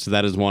the next to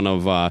that is one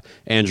of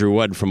Andrew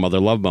Wood from Mother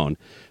Love Bone.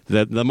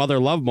 The Mother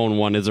Love Bone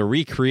one is a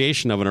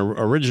recreation of an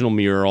original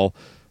mural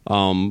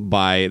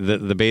by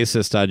the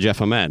bassist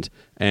Jeff Ament,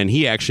 and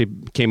he actually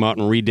came out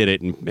and redid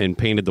it and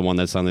painted the one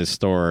that's on this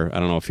store, I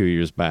don't know, a few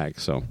years back.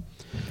 So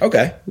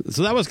okay,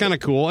 so that was kind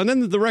of cool. And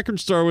then the record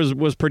store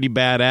was pretty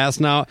badass.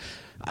 Now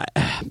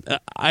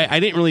I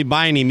didn't really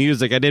buy any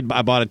music.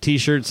 I bought a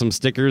T-shirt, some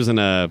stickers, and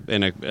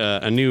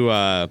a new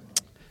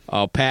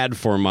pad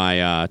for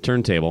my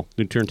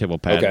new turntable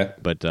pad. Okay,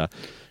 but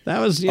that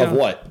was of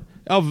what.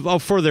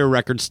 For their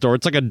record store.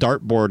 It's like a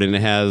dartboard, and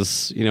it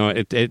has, you know,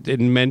 it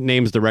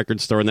names the record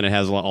store, and then it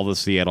has all the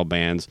Seattle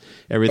bands.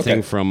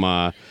 Everything from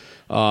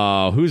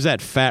who's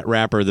that fat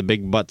rapper, the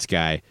Big Butts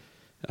guy?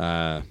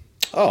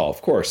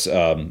 Of course,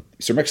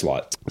 Sir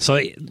Mix-a-Lot. So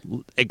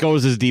it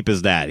goes as deep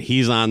as that.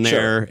 He's on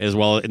there as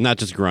well. Not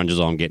just grunge is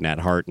all I'm getting at,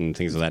 Heart and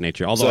things of that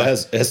nature. Although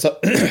so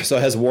it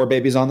has War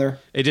Babies on there.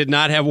 It did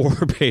not have War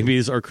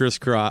Babies or or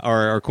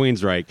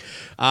Queensryche.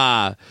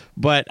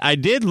 But I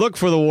did look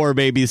for the War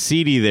Babies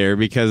CD there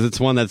because it's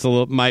one that's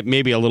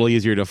maybe a little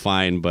easier to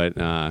find. But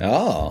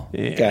okay,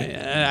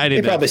 I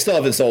didn't. They probably still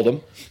haven't sold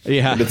them.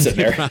 Yeah, been sitting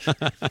there.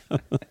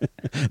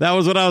 That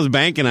was what I was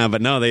banking on,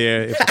 but no,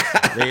 they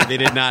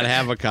did not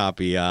have a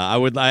copy.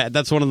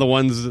 That's one of the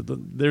ones.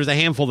 There's a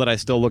handful that I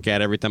still look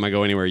at every time I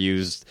go anywhere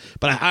used.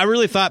 But I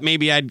really thought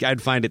maybe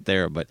I'd find it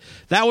there. But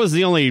that was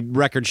the only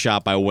record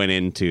shop I went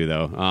into,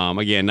 though.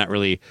 Again, not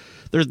really.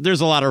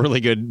 There's a lot of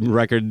really good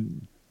record,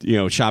 you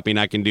know, shopping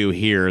I can do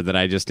here that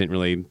I just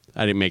didn't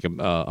make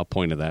a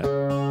point of that.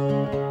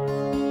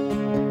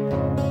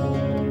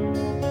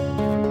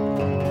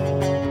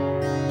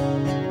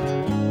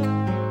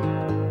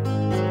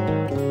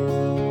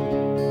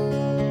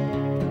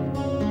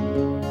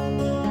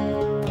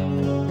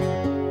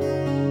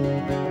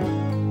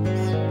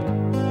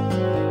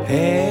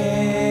 Hey,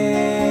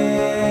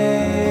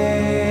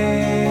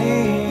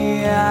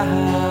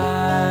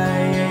 I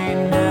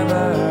ain't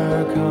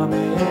never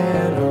coming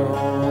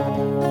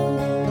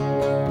home.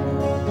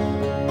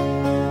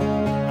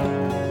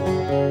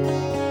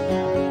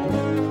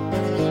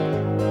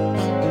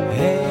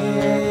 Hey,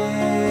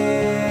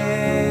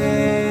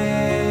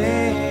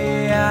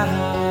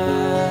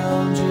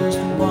 I'm just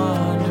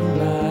wandering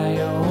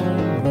my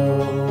own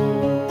road.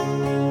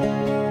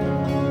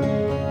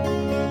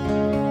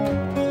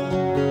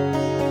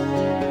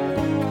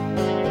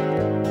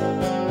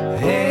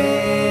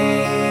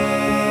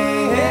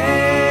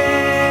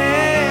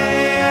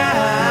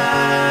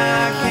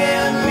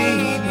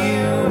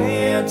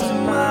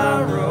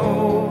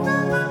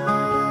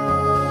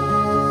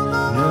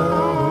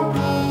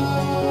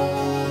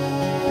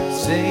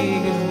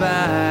 Say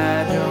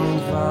goodbye, don't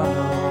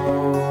follow.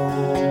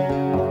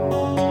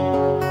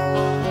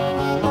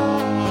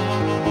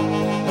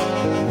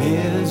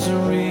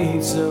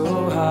 Misery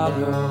so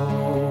hollow.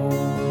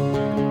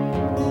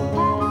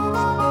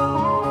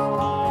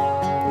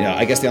 You know,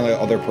 I guess the only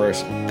other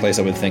place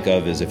I would think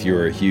of is if you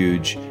were a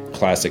huge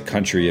classic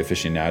country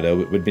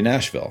aficionado, it would be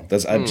Nashville.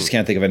 I just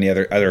can't think of any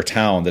other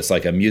town that's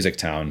like a music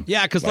town.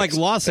 Yeah, because like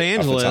Los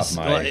Angeles,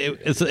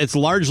 it's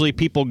largely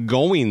people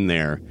going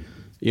there.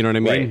 You know what I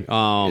mean?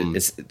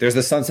 Right. There's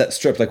the Sunset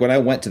Strip. Like when I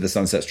went to the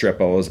Sunset Strip,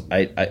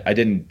 I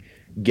didn't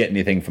get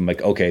anything from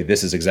like, okay,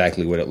 this is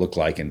exactly what it looked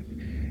like.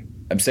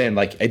 And I'm saying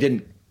like it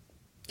didn't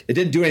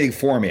do anything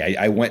for me.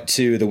 I went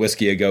to the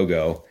Whiskey A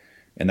Go-Go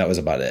and that was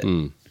about it.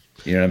 You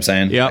know what I'm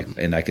saying? Yeah.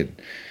 And I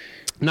could.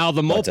 Now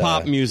the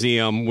Mopop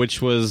Museum,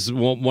 which was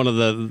one of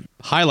the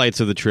highlights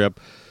of the trip,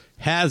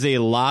 has a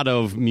lot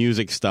of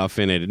music stuff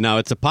in it. Now,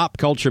 it's a pop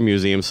culture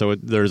museum, so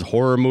there's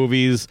horror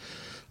movies,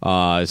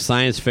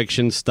 science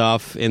fiction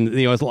stuff, and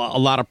it's a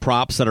lot of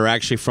props that are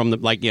actually from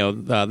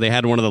they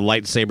had one of the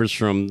lightsabers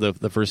from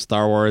the first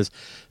Star Wars,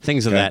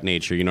 things of that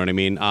nature. You know what I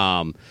mean?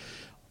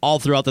 All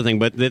throughout the thing,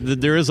 but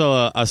there is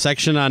a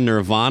section on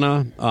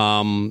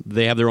Nirvana.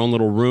 They have their own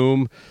little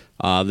room.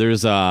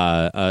 There's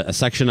a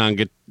section on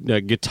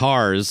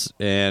guitars,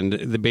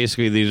 and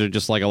basically these are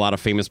just like a lot of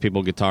famous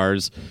people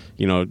guitars,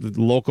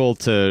 local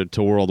to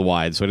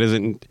worldwide. So it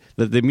isn't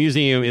the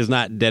museum is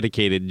not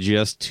dedicated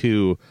just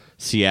to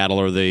Seattle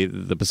or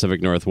the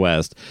Pacific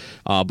Northwest,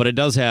 but it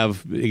does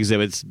have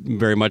exhibits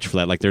very much for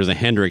that. Like there's a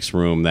Hendrix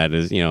room that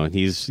is,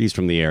 he's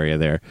from the area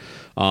there.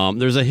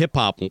 There's a hip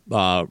hop,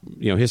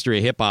 history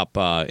of hip hop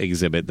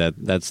exhibit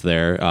that's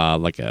there,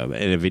 like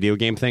in a video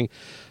game thing.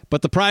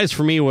 But the prize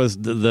for me was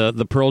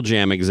the Pearl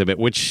Jam exhibit,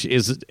 which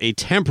is a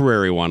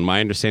temporary one. My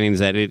understanding is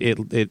that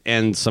it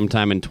ends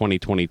sometime in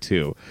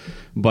 2022.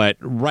 But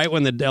right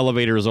when the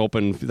elevator is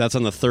open, that's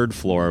on the third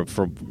floor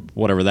for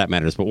whatever that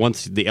matters. But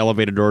once the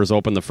elevator doors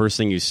open, the first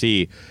thing you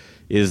see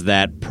is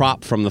that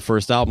prop from the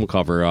first album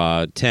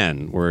cover,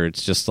 10, where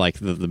it's just like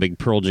the big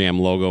Pearl Jam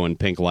logo and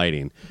pink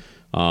lighting.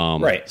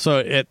 Right.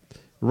 So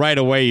right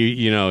away,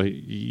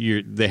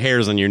 the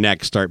hairs on your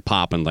neck start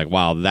popping. Like,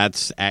 wow,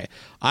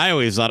 I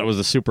always thought it was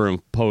a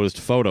superimposed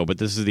photo, but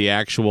this is the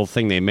actual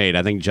thing they made.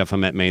 I think Jeff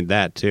Ament made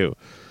that too.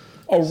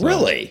 Oh,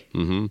 really?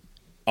 Mm-hmm.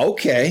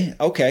 Okay.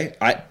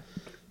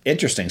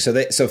 Interesting.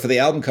 So for the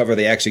album cover,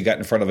 they actually got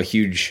in front of a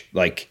huge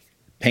like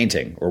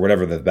painting or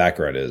whatever the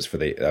background is for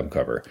the album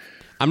cover.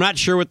 I'm not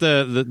sure what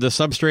the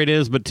substrate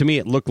is, but to me,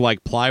 it looked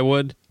like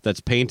plywood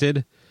that's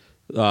painted.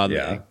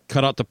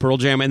 Cut out the Pearl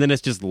Jam, and then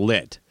it's just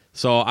lit.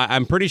 So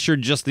I'm pretty sure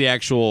just the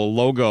actual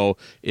logo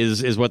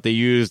is what they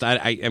used.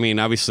 I mean,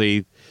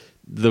 obviously,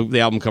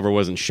 the album cover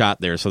wasn't shot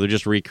there, so they're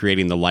just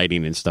recreating the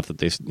lighting and stuff that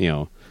they,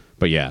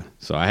 But yeah,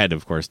 so I had to,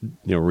 of course,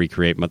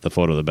 recreate the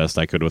photo the best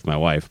I could with my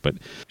wife. But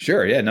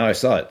sure, yeah, no, I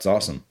saw it. It's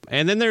awesome.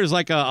 And then there's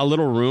like a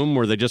little room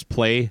where they just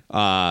play.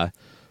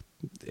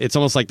 It's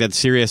almost like that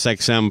Sirius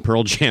XM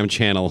Pearl Jam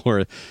channel,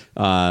 where,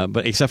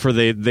 but except for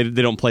they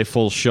don't play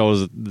full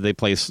shows. They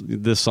play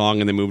this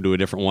song and they move to a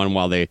different one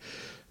while they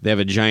have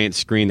a giant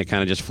screen that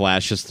kind of just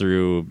flashes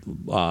through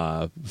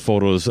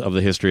photos of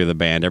the history of the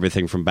band,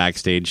 everything from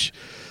backstage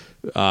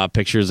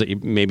pictures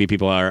that maybe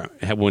people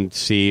wouldn't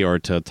see, or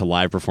to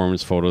live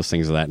performance photos,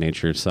 things of that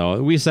nature.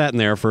 So we sat in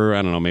there for,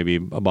 I don't know, maybe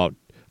about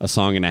a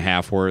song and a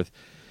half worth.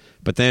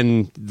 But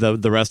then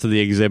the rest of the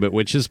exhibit,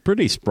 which is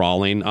pretty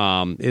sprawling,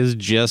 is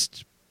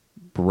just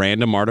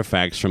random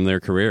artifacts from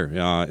their career.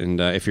 And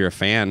if you're a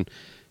fan,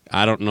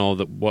 I don't know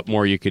what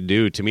more you could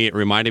do. To me, it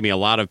reminded me a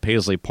lot of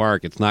Paisley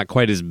Park. It's not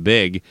quite as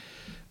big,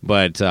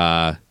 but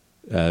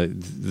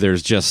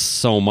there's just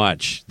so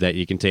much that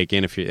you can take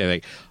in. If you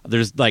like,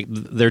 there's like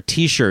their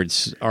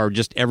T-shirts are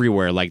just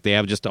everywhere. Like they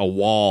have just a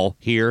wall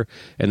here,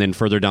 and then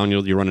further down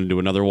you run into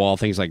another wall.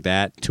 Things like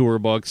that. Tour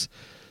books.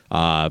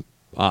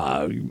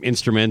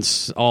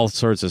 Instruments, all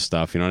sorts of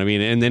stuff, you know what I mean?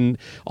 And then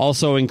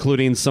also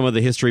including some of the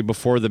history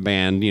before the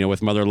band,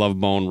 with Mother Love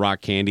Bone,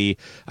 Rock Candy.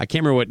 I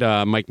can't remember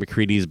what Mike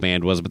McCready's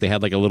band was, but they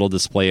had like a little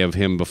display of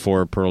him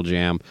before Pearl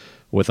Jam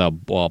with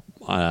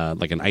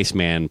like an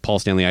Iceman, Paul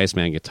Stanley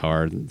Iceman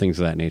guitar, things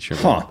of that nature.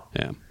 Huh.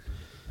 Yeah.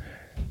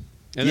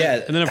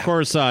 And then of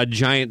course,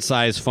 giant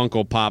size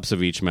Funko Pops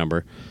of each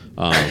member.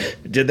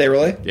 Did they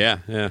really?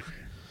 Yeah.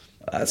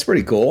 That's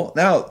pretty cool.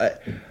 Now,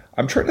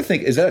 I'm trying to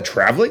think. Is that a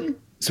traveling?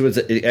 So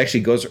it actually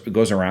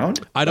goes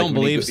around? I don't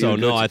believe so.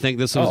 No, I think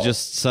this was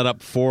just set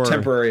up for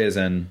temporary, as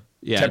in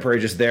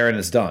temporary, just there and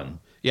it's done.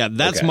 Yeah,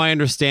 that's my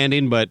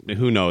understanding, but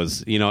who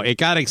knows? It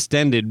got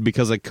extended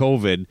because of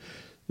COVID,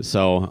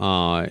 so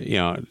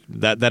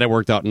that it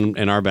worked out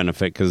in our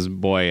benefit. Because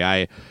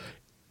boy,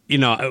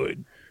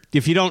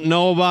 if you don't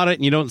know about it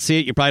and you don't see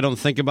it, you probably don't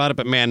think about it.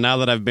 But man, now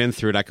that I've been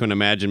through it, I couldn't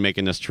imagine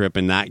making this trip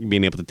and not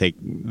being able to take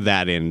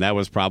that in. That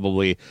was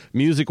probably,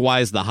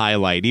 music-wise, the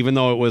highlight. Even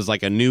though it was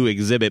like a new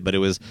exhibit, but it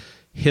was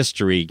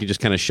history. You just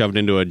kind of shoved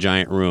into a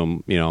giant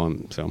room,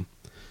 so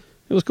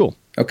it was cool.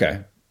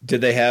 Okay.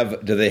 Did they have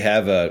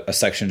a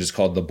section just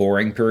called the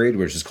boring period,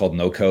 which is called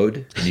no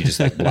code, and you just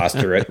like blast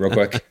through it real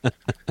quick?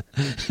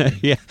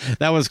 Yeah,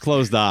 that was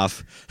closed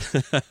off.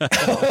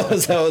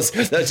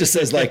 That just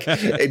says like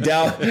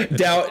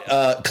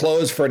doubt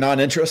closed for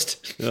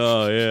non-interest.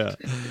 Oh yeah.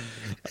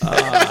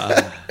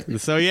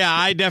 So yeah,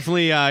 I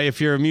definitely,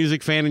 if you're a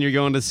music fan and you're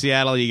going to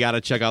Seattle, you got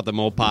to check out the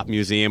Mopop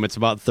Museum. It's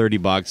about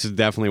 $30. It's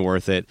definitely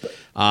worth it.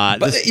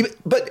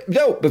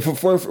 But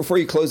before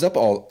you close up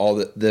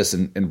all this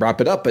and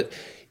wrap it up, but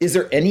is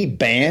there any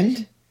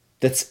band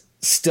that's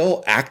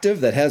still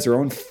active that has their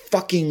own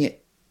fucking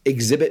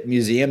exhibit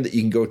museum that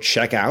you can go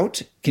check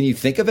out? Can you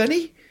think of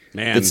any?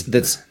 Man,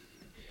 that's.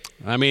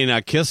 I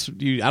mean, Kiss.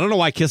 I don't know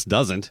why Kiss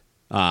doesn't.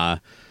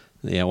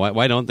 Yeah,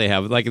 why don't they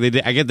have like they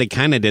did, I get they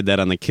kind of did that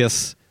on the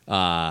Kiss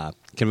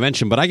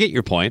convention, but I get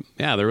your point.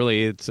 Yeah,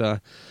 it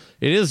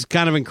is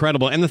kind of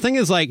incredible. And the thing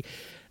is, like,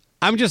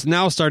 I'm just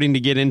now starting to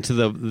get into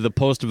the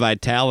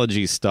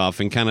post-Vitalogy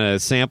stuff and kind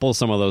of sample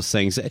some of those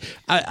things.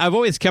 I've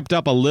always kept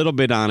up a little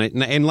bit on it.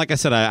 And like I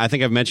said, I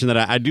think I've mentioned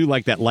that I do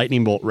like that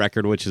Lightning Bolt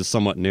record, which is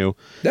somewhat new.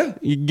 Yeah.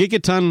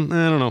 Gigaton,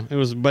 I don't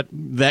know. But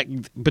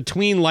that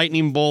between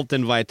Lightning Bolt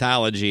and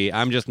Vitalogy,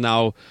 I'm just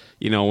now,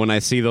 when I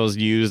see those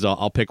used,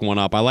 I'll pick one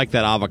up. I like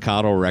that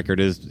Avocado record.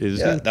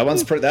 That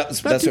one's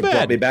that's what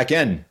brought me back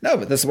in. No,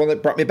 but that's the one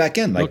that brought me back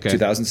in, like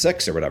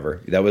 2006 or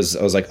whatever. I was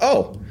like,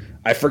 oh,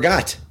 I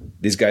forgot.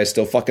 These guys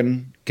still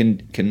fucking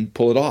can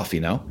pull it off,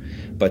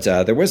 But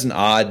there was an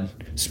odd,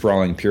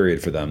 sprawling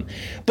period for them.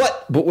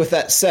 But with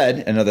that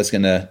said, I know that's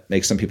going to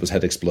make some people's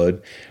head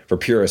explode for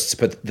purists.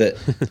 But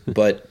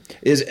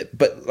there's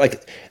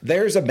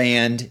a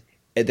band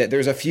that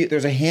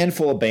there's a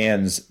handful of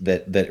bands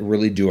that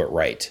really do it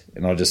right.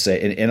 And I'll just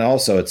say, and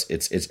also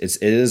it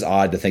is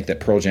odd to think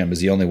that Pearl Jam is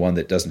the only one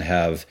that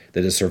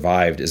has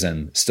survived, is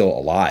still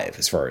alive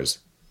as far as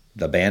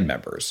the band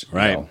members,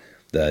 right?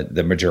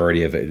 The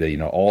majority of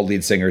it, all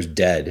lead singers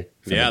dead.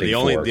 The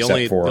only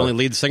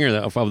lead singer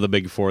of the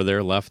Big Four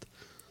there left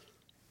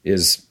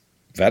is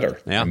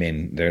Vedder. Yeah. I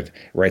mean, they're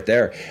right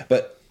there.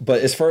 But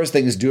as far as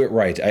things do it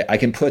right,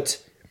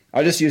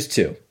 I'll just use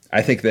two.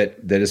 I think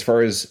that as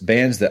far as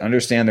bands that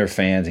understand their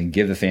fans and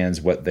give the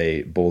fans what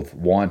they both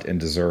want and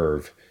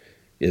deserve,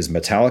 is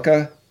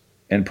Metallica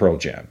and Pearl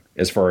Jam.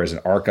 As far as an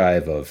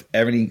archive of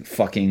every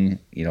fucking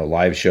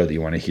live show that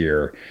you want to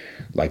hear,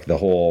 like the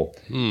whole.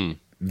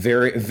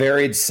 Very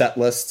varied set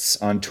lists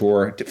on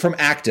tour from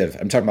active.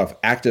 I'm talking about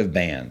active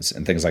bands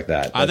and things like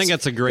that. I think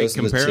that's a great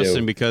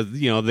comparison because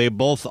they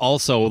both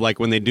also, like,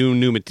 when they do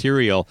new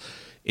material,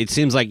 it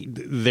seems like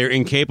they're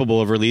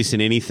incapable of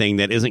releasing anything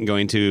that isn't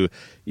going to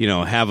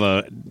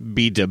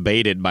be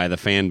debated by the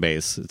fan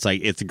base. It's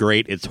like, it's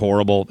great, it's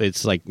horrible.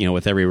 It's like,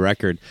 with every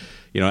record,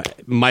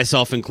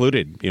 myself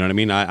included. You know what I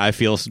mean? I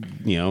feel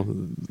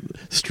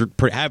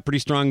have pretty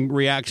strong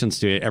reactions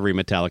to every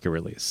Metallica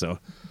release. So.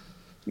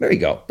 There you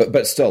go,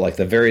 but still, like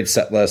the varied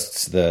set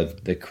lists,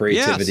 the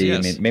creativity.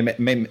 Yes. I mean,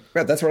 maybe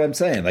that's what I'm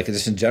saying. Like,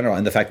 just in general,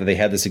 and the fact that they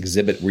had this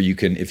exhibit where you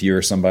can, if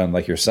you're somebody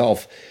like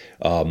yourself,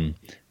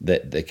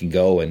 that can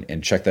go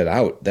and check that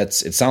out. It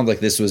sounds like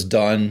this was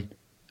done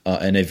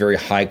in a very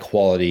high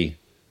quality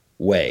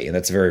way, and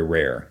that's very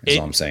rare. Is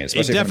all I'm saying.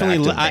 Especially from an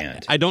active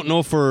band. I don't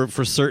know for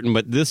certain,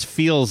 but this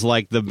feels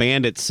like the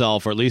band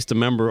itself, or at least a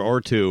member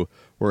or two,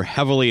 were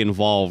heavily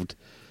involved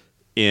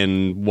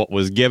in what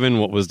was given,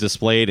 what was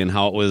displayed, and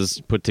how it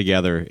was put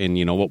together, and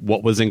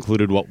what was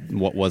included, what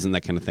wasn't,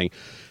 that kind of thing.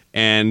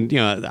 And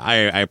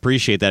I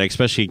appreciate that,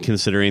 especially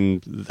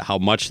considering how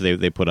much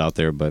they put out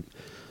there. But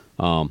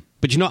on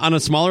a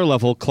smaller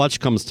level, Clutch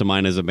comes to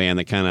mind as a band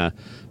that kind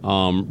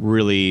of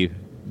really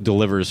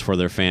delivers for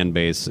their fan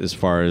base. As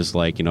far as,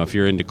 like, if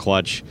you're into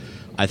Clutch,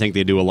 I think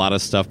they do a lot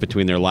of stuff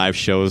between their live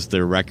shows,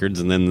 their records,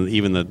 and then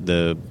even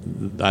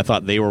I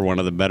thought they were one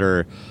of the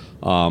better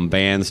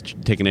bands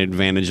taking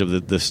advantage of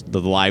the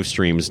live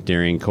streams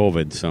during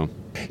COVID. So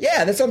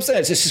yeah, that's what I'm saying.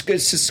 It's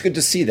just good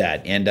to see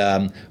that.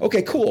 And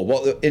okay, cool.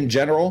 Well, in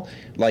general,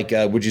 like,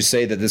 would you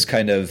say that this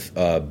kind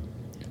of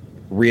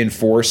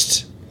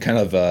reinforced kind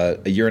of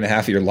a year and a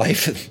half of your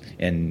life,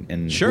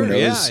 and sure, who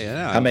knows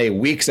yeah. how many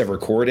weeks of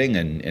recording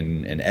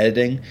and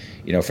editing,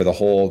 for the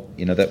whole,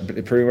 that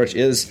it pretty much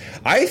is.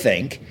 I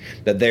think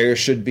that there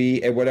should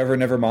be a Whatever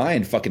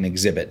Nevermind fucking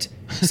exhibit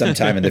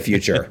sometime in the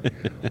future,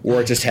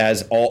 where it just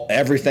has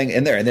everything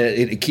in there, and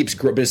then it keeps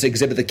growing. But it's an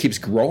exhibit that keeps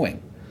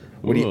growing.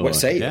 What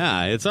say you?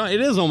 Yeah,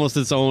 it is almost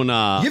its own.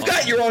 You've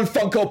got your own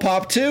Funko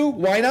Pop too.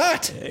 Why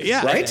not?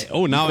 Yeah. Right.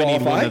 Now I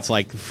need one that's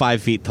like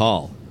 5 feet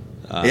tall.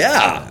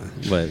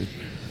 But.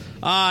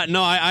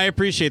 No, I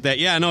appreciate that.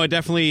 Yeah, no, it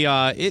definitely.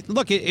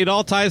 It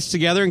all ties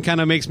together and kind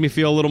of makes me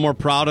feel a little more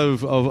proud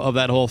of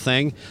that whole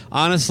thing.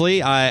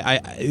 Honestly,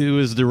 it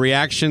was the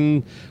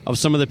reaction of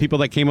some of the people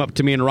that came up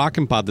to me in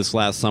Rockin' Pod this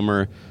last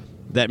summer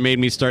that made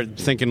me start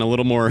thinking a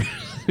little more.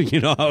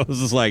 I was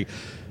just like,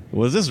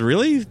 was this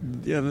really?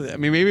 I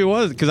mean, maybe it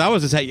was, because I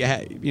was just,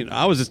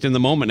 I was just in the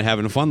moment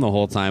having fun the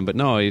whole time. But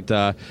no, it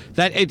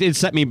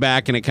set me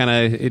back, and it kind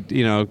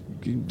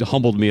of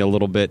humbled me a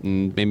little bit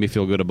and made me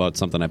feel good about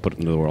something I put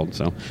into the world.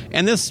 So,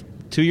 and this,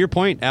 to your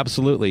point,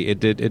 absolutely,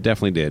 it did. It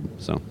definitely did.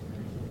 So,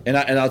 and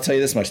I'll tell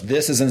you this much: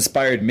 this has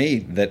inspired me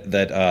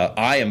that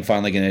I am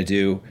finally going to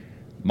do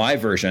my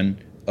version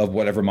of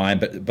Whatever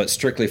Mind, but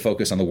strictly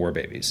focus on the War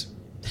Babies.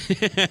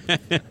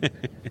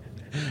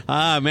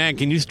 Man,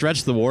 can you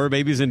stretch the War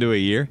Babies into a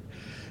year?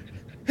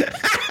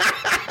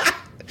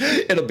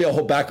 It'll be a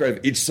whole background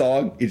of each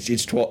song,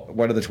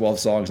 one of the 12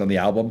 songs on the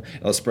album.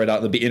 It'll spread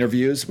out. There'll be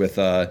interviews with,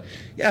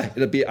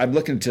 it'll be. I'm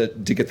looking to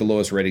get the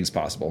lowest ratings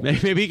possible.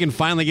 Maybe you can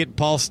finally get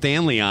Paul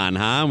Stanley on,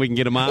 huh? We can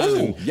get him on.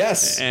 Ooh,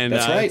 yes, and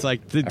that's right. It's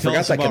like, tell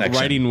us about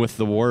writing with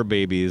the War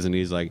Babies, and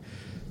he's like,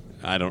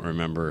 I don't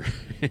remember.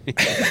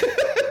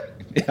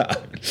 Yeah.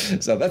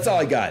 So that's all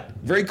I got.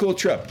 Very cool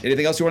trip.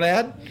 Anything else you want to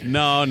add?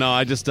 No.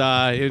 I just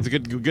it's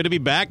good to be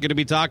back. Good to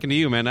be talking to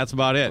you, man. That's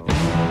about it.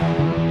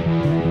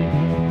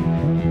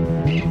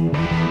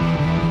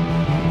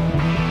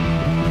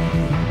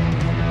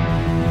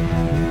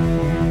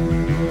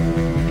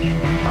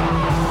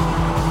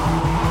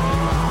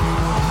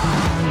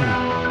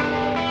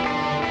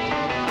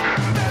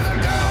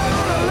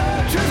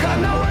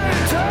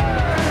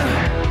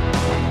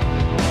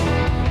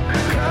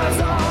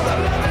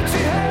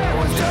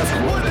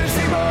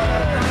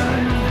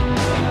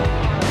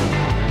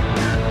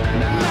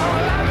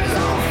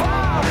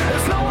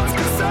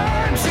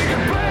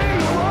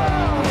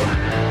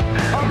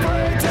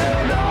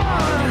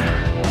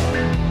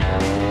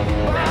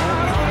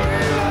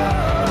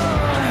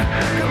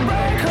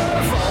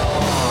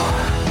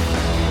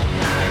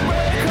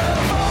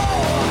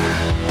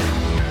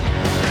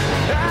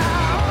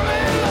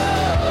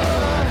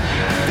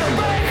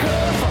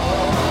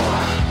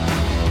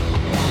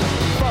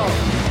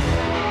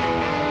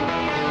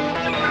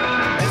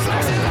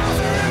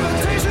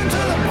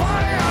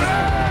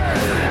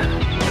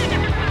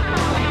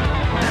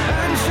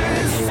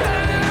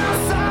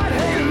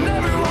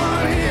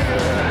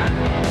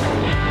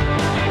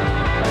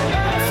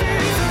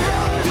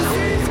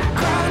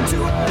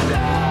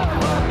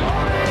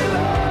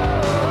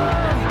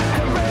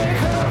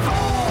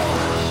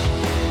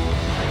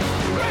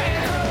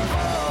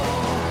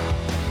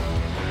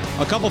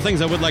 A couple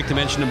things I would like to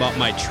mention about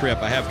my trip.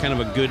 I have kind of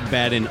a good,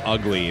 bad, and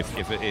ugly,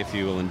 if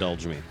you will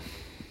indulge me.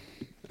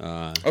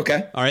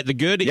 Okay. All right. The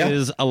good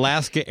is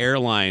Alaska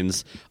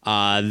Airlines.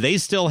 They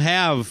still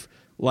have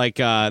they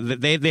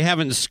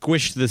haven't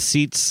squished the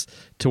seats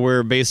to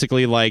where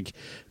basically like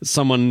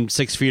someone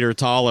 6 feet or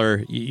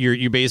taller,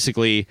 you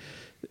basically.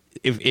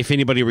 If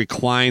anybody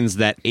reclines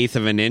that eighth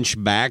of an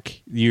inch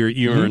back,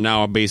 you're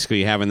now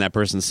basically having that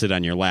person sit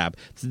on your lap.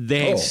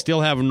 They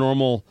still have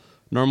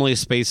normally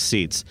spaced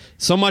seats.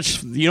 So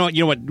much, you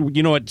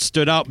know what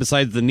stood out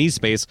besides the knee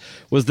space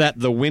was that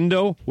the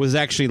window was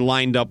actually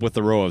lined up with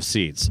the row of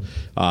seats.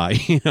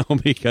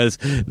 Because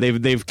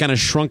they've kind of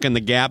shrunken the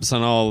gaps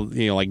on all,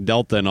 like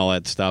Delta and all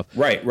that stuff.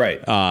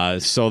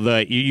 Right. So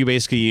you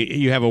basically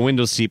you have a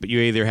window seat, but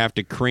you either have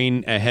to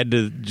crane ahead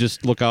to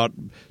just look out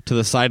to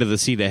the side of the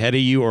seat ahead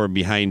of you or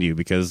behind you,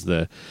 because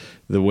the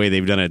way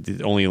they've done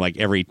it, only like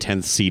every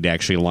 10th seat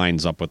actually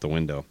lines up with the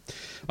window.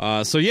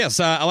 So yes,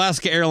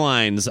 Alaska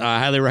Airlines,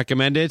 highly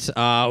recommend it.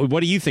 What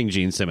do you think,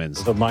 Gene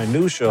Simmons? The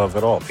minutia of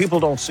it all. People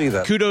don't see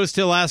that. Kudos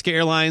to Alaska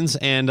Airlines,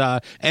 and I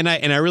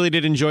really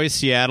did enjoy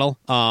Seattle.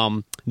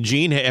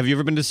 Gene, have you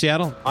ever been to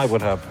Seattle? I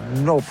would have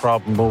no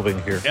problem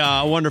moving here.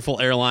 A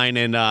wonderful airline,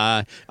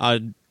 and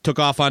took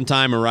off on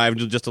time, arrived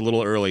just a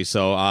little early,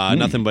 so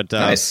nothing but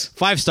nice.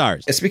 5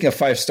 stars. Speaking of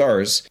 5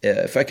 stars,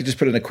 if I could just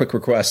put in a quick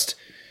request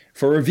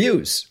for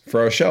reviews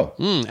for our show.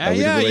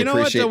 Really you know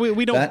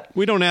what?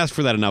 We don't ask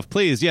for that enough.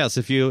 Please, yes,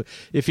 if you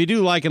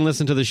do like and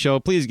listen to the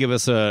show, please give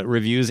us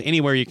reviews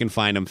anywhere you can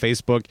find them.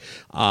 Facebook,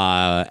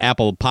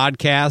 Apple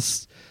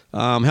Podcasts.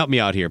 Help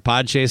me out here,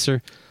 Podchaser.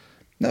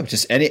 No,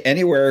 just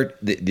anywhere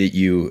that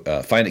you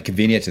find it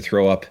convenient to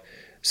throw up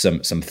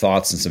some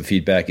thoughts and some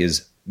feedback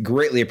is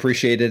greatly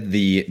appreciated.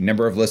 The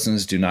number of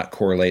listens do not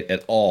correlate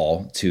at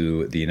all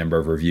to the number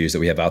of reviews that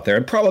we have out there,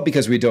 and probably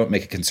because we don't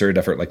make a concerted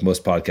effort like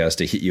most podcasts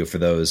to hit you for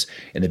those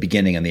in the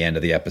beginning and the end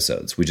of the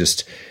episodes. We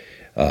just,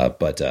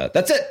 but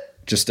that's it.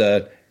 Just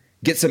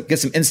get some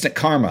instant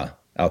karma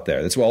out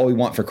there. That's all we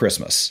want for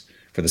Christmas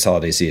for this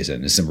holiday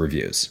season is some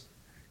reviews.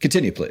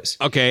 Continue, please.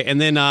 Okay,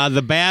 and then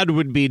the bad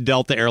would be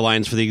Delta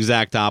Airlines for the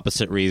exact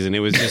opposite reason. It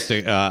was just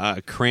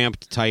a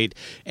cramped, tight,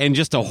 and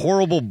just a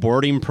horrible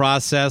boarding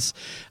process.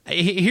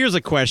 Here's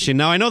a question.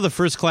 Now, I know the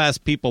first-class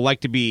people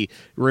like to be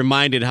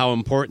reminded how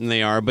important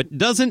they are, but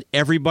doesn't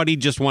everybody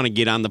just want to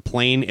get on the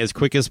plane as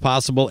quick as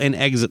possible and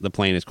exit the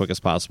plane as quick as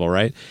possible,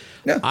 right?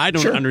 Yeah, I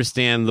don't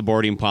understand the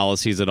boarding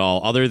policies at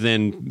all, other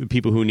than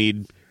people who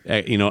need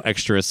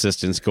extra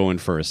assistance going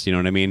first. You know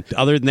what I mean?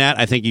 Other than that,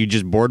 I think you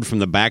just board from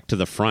the back to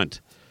the front.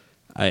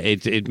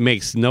 It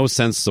makes no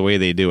sense the way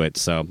they do it.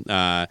 So,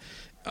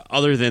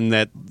 other than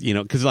that,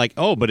 because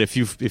but if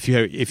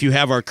you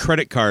have our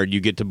credit card,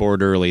 you get to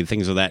board early,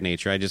 things of that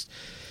nature. I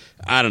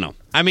don't know.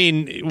 I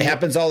mean, it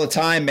happens all the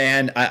time,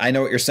 man. I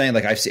know what you're saying.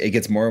 Like it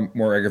gets more and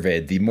more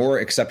aggravated. The more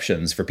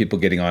exceptions for people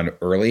getting on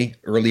early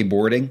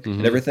boarding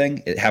and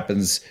everything, it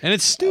happens, and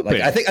it's stupid.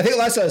 I think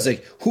last time I was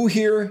like, who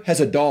here has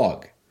a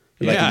dog?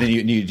 And then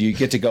you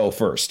get to go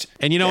first.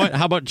 And you know what?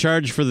 How about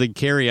charge for the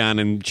carry-on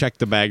and check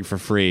the bag for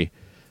free?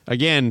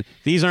 Again,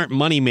 these aren't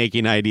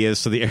money-making ideas,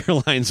 so the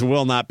airlines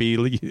will not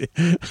be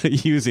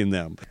using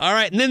them. All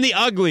right, and then the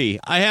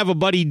ugly. I have a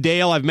buddy,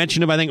 Dale. I've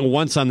mentioned him, I think,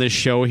 once on this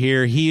show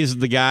here. He is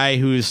the guy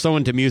who is so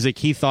into music,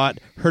 he thought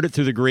Heard It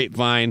Through the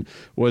Grapevine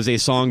was a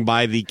song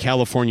by the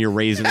California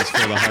Raisins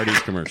for the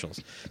Hardee's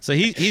commercials. So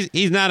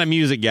he's not a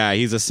music guy.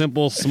 He's a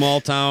simple,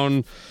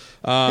 small-town...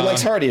 he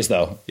likes Hardee's,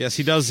 though. Yes,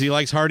 he does. He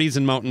likes Hardee's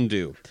and Mountain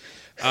Dew.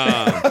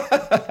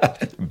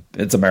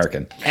 It's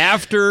American.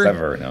 After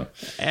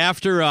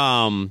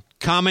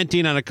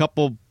commenting on a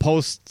couple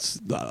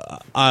posts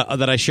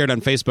that I shared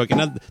on Facebook.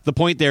 And the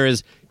point there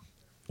is,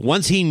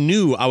 once he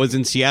knew I was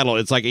in Seattle,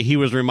 it's like he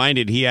was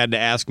reminded he had to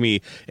ask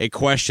me a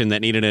question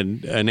that needed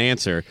an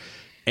answer.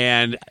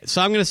 And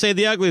so I'm going to say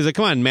the uglies. Like,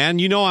 come on, man.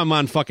 You know I'm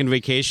on fucking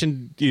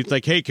vacation. It's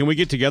like, hey, can we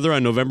get together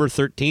on November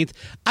 13th?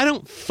 I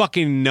don't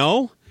fucking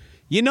know.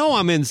 You know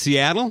I'm in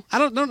Seattle. I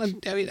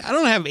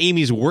don't have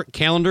Amy's work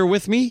calendar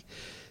with me.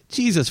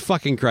 Jesus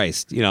fucking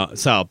Christ.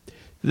 So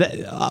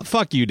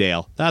fuck you,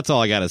 Dale. That's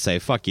all I got to say.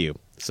 Fuck you.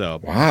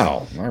 So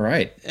wow, all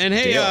right. And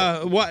hey,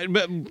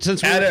 but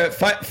since add a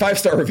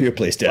 5-star review,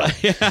 please, Dale.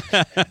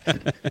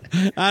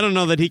 I don't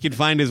know that he could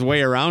find his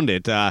way around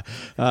it.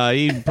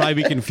 He'd probably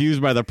be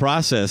confused by the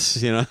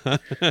process, Yeah,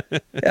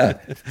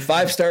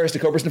 5 stars to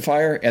Cobras and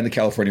Fire and the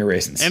California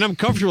Raisins. And I'm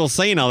comfortable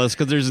saying all this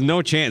because there's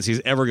no chance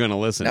he's ever going to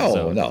listen.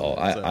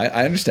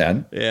 I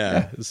understand.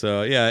 Yeah.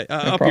 So up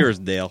problem. yours,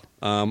 Dale.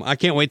 I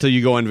can't wait till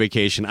you go on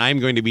vacation. I'm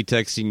going to be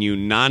texting you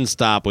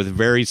nonstop with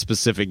very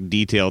specific,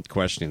 detailed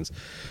questions.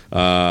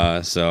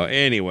 So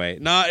anyway,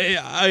 no,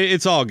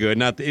 it's all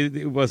good.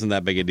 It wasn't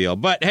that big a deal.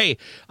 But hey,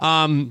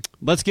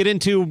 let's get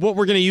into what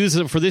we're going to use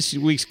for this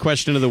week's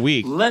question of the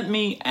week. Let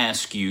me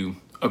ask you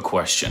a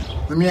question.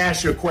 Let me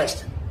ask you a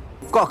question.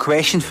 I've got a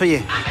question for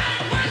you.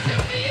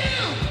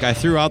 I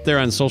threw out there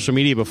on social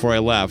media before I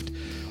left.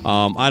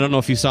 I don't know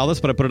if you saw this,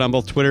 but I put it on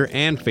both Twitter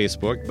and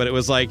Facebook. But it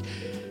was like,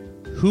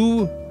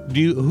 who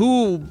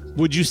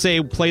would you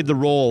say played the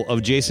role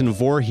of Jason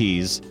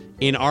Voorhees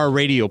in our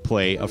radio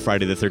play of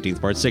Friday the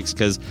 13th Part 6?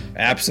 Because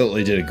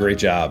absolutely did a great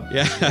job.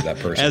 Yeah, that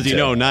person, as you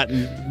know,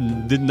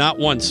 did not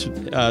once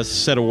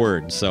said a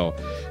word. So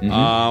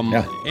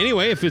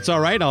anyway, if it's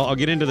all right, I'll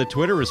get into the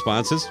Twitter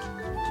responses.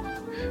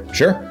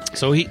 Sure.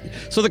 So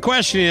the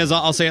question is,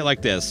 I'll say it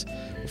like this: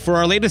 for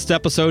our latest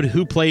episode,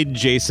 who played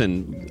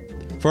Jason?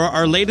 For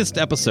our latest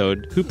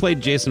episode, who played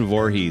Jason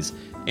Voorhees?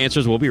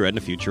 Answers will be read in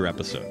a future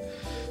episode.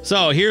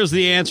 So here's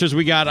the answers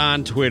we got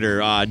on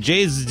Twitter.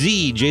 Jay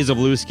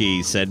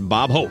Zablewski said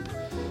Bob Hope.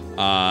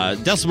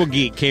 Decibel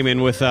Geek came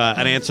in with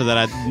an answer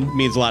that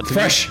means a lot to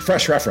me.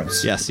 Fresh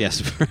reference.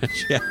 Yes,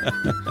 fresh. Yeah.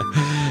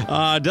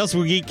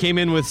 Decibel Geek came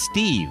in with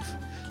Steve.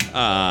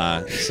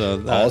 Always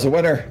a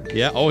winner.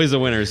 Yeah, always a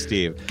winner,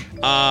 Steve.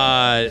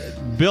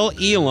 Bill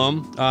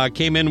Elam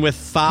came in with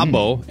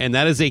Thabo, and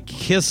that is a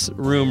Kiss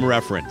Room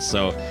reference.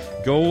 So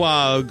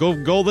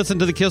go listen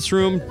to the Kiss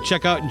Room.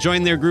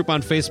 Join their group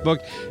on Facebook,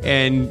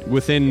 and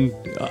within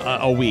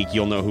a week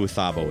you'll know who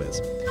Thabo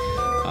is.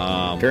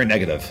 Very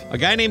negative. A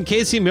guy named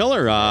Casey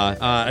Miller,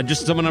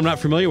 just someone I'm not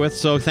familiar with.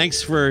 So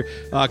thanks for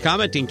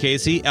commenting,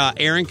 Casey.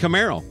 Aaron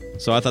Camaro.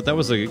 So I thought that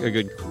was a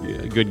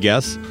good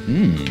guess.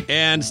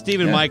 And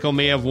Stephen Michael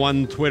may have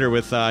won Twitter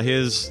with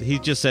he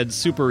just said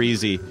super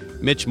easy,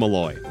 Mitch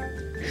Malloy.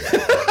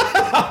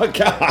 Oh,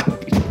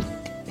 God.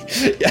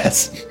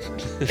 Yes.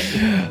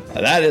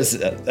 That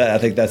is, I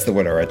think that's the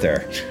winner right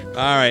there. All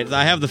right.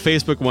 I have the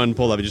Facebook one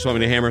pulled up. You just want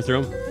me to hammer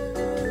through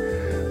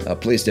them?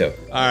 Please do.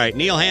 All right.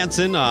 Neil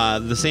Hansen,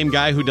 the same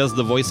guy who does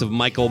the voice of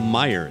Michael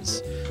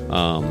Myers.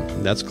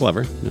 That's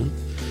clever. Yeah.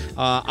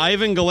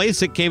 Ivan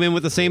Galasic came in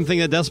with the same thing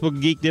that Decibel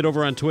Geek did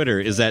over on Twitter.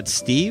 Is that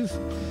Steve?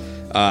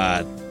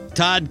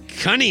 Todd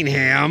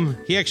Cunningham.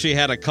 He actually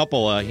had a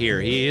couple here.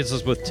 He hits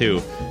us with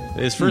two.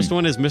 His first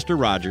one is Mr.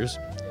 Rogers.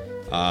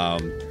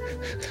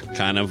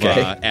 Kind of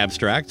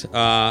abstract.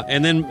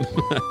 And then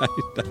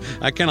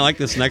I kind of like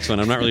this next one.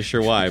 I'm not really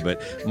sure why,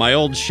 but my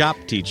old shop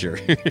teacher.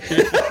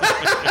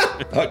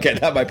 Okay,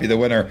 that might be the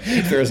winner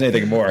if there isn't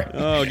anything more.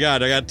 Oh,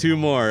 God, I got two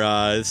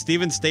more.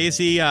 Stephen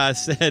Stacy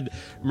said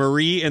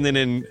Marie, and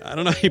then I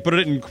don't know, he put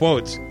it in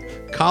quotes,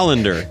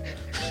 Colander.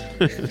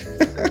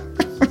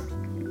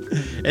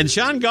 And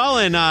Sean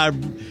Gollin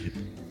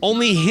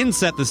only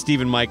hints at the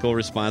Stephen Michael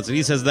response, and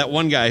he says that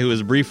one guy who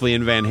was briefly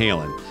in Van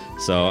Halen.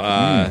 So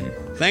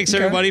thanks,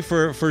 everybody,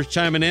 for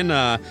chiming in.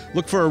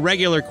 Look for a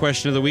regular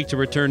question of the week to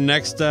return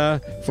next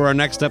for our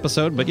next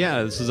episode. But,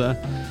 yeah, this is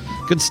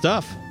good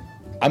stuff.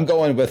 I'm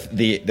going with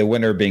the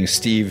winner being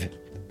Steve,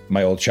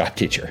 my old shop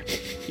teacher.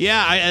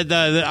 Yeah,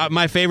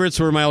 my favorites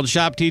were my old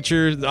shop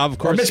teacher, of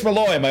course. Or Mitch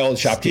Malloy, my old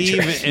shop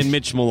teacher. Steve and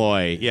Mitch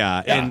Malloy,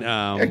 yeah. And,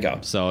 there you go.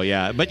 So,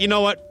 yeah. But you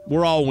know what?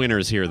 We're all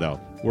winners here, though.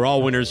 We're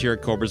all winners here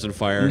at Cobras and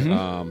Fire.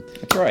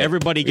 That's right.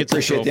 Everybody gets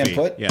a trophy. Appreciate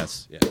the input.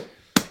 Yes. Yeah.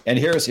 And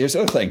here's the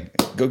other thing.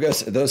 Go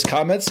get those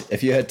comments.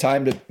 If you had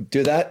time to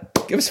do that,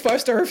 give us a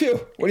 5-star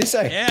review. What do you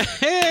say? Yeah,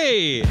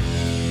 hey!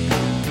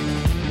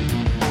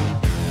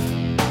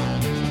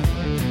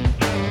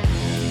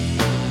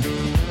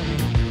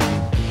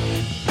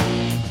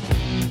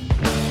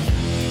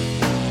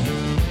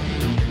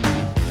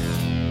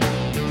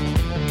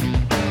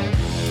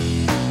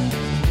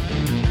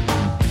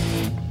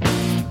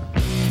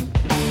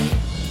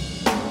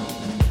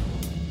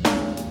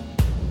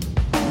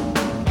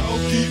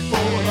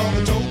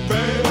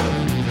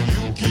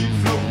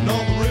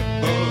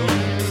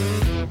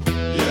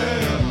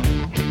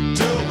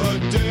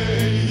 Day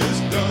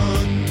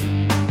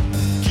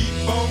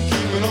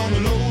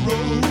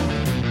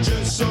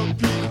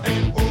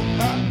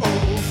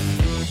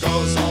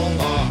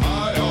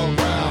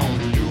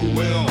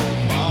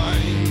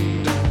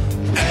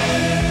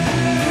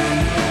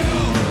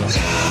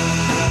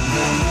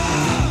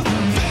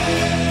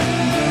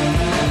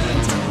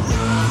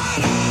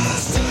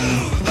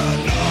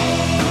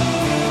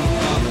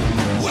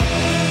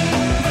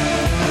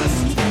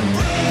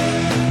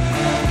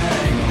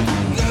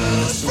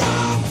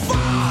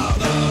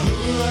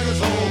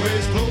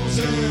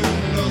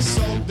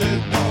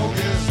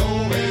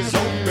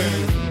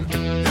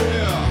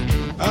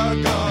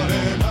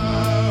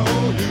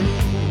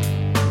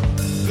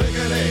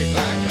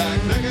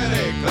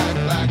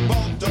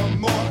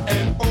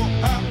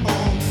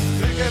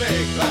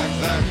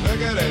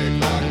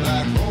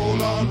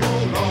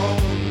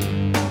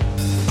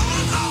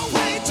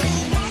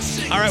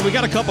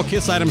couple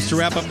Kiss items to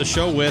wrap up the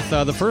show with.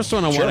 The first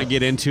one I want to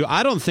get into,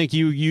 I don't think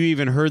you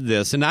even heard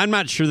this, and I'm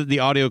not sure that the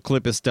audio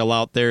clip is still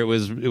out there. It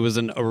was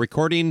a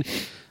recording,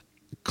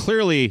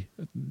 clearly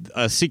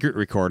a secret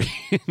recording,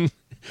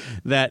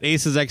 that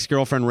Ace's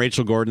ex-girlfriend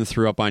Rachel Gordon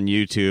threw up on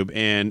YouTube,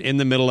 and in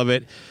the middle of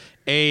it,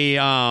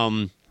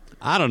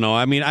 I don't know.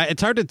 I mean,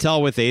 it's hard to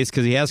tell with Ace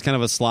because he has kind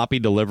of a sloppy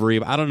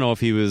delivery. I don't know if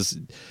he was,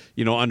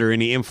 under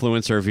any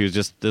influence or if he was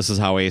just, this is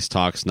how Ace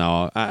talks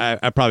now.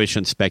 I probably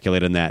shouldn't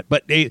speculate on that.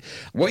 But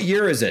what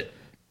year is it?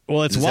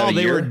 Well, it's while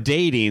they were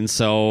dating,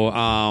 so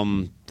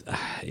I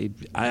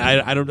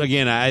don't.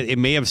 Again, it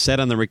may have said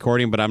on the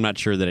recording, but I'm not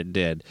sure that it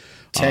did.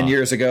 10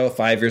 years ago,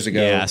 5 years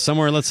ago. Yeah,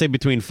 somewhere, let's say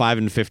between 5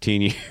 and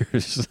 15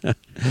 years. Good.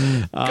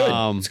 It's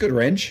a good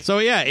range. So,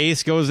 yeah,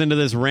 Ace goes into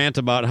this rant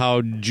about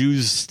how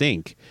Jews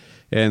stink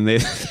and they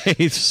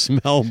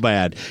smell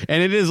bad.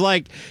 And it is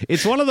like,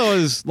 it's one of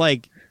those,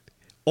 like,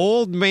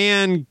 old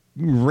man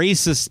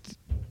racist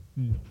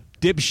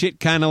dipshit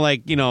kind of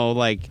like,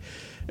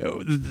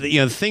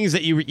 things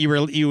that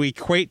you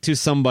equate to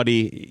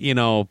somebody,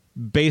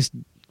 based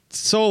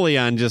solely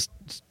on just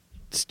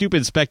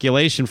stupid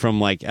speculation from,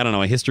 like, I don't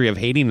know, a history of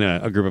hating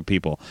a group of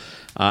people.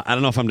 I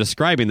don't know if I'm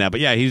describing that, but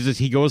yeah,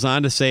 he goes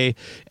on to say,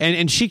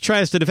 and she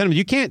tries to defend him.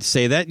 You can't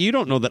say that. You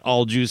don't know that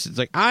all Jews. It's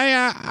like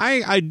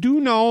I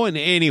do know. And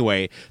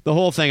anyway, the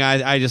whole thing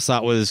I just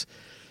thought was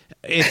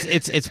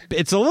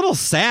it's a little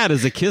sad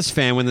as a Kiss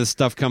fan when this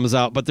stuff comes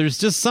out, but there's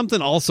just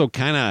something also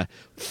kind of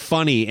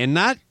funny and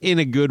not in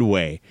a good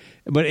way.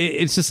 But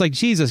it's just like,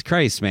 Jesus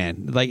Christ,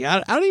 man. Like,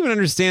 I don't even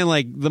understand,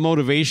 like, the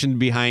motivation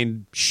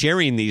behind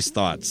sharing these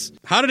thoughts.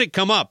 How did it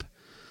come up?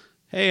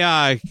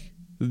 Hey,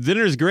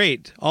 dinner's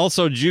great.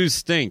 Also, Jews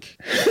stink.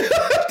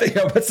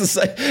 What's the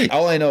say?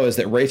 All I know is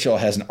that Rachel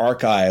has an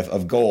archive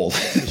of gold.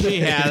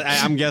 She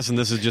has. I'm guessing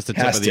this is just the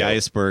tip of the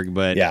iceberg,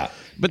 but yeah.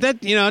 But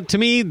that, to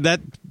me,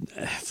 that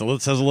says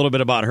a little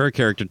bit about her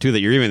character too. That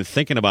you're even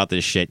thinking about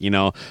this shit.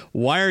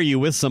 Why are you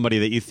with somebody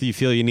that you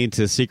feel you need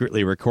to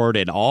secretly record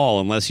at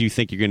all, unless you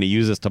think you're going to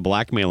use this to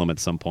blackmail them at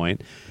some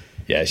point?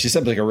 Yeah, she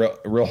seems like a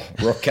real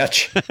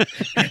catch.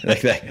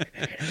 like that.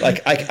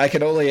 Like I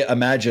can only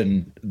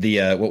imagine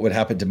the what would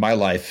happen to my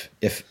life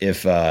if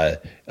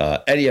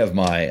any of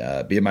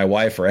my be it my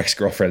wife or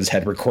ex-girlfriends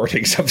had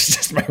recordings of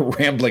just my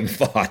rambling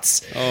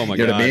thoughts. Oh my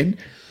God. God. What I mean?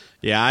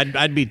 Yeah,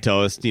 I'd be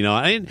toast.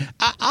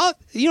 I'll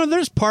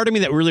there's part of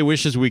me that really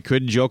wishes we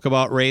could joke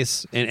about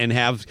race and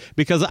have,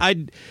 because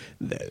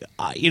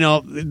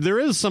there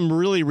is some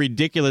really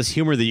ridiculous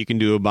humor that you can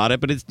do about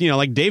it, but it's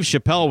like Dave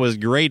Chappelle was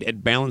great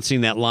at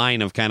balancing that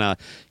line of kind of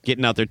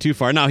getting out there too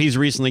far. Now he's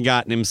recently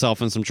gotten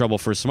himself in some trouble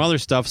for some other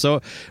stuff,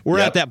 so we're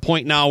at that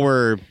point now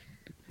where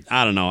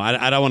I don't know.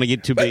 I don't want to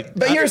get too big.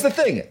 But here's the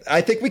thing.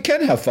 I think we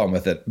can have fun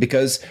with it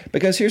because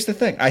here's the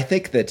thing. I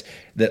think that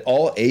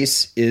all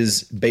Ace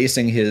is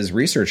basing his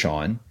research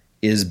on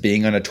is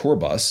being on a tour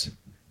bus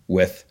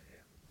with,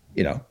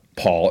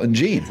 Paul and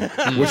Gene,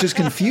 which is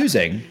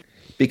confusing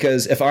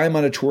because if I'm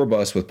on a tour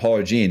bus with Paul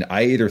or Gene,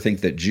 I either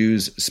think that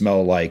Jews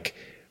smell like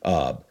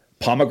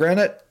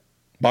pomegranate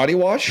body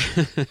wash,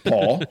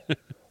 Paul,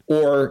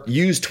 or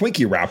used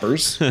Twinkie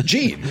wrappers,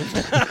 Gene.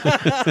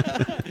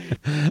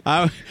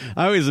 I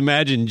always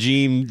imagine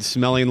Gene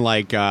smelling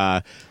like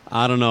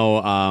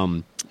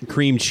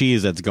cream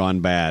cheese that's gone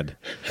bad.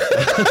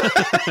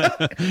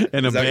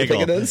 And a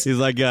bagel. He's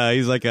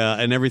like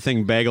an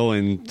everything bagel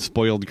and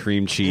spoiled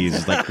cream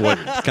cheese. Like what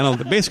kind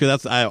of basically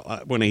that's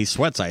when he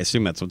sweats. I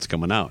assume that's what's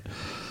coming out.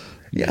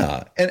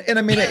 Yeah, and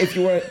I mean, if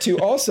you were to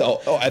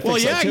also, I think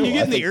so too. You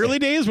get in the early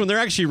days when they're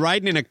actually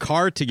riding in a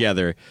car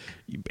together.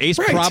 Ace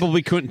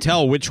probably couldn't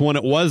tell which one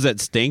it was that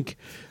stunk,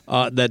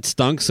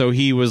 so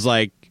he was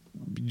like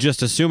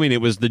just assuming it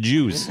was the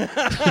Jews.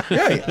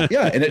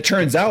 yeah, and it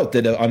turns out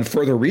that on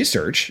further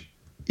research,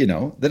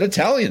 that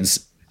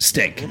Italians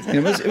stink.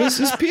 It was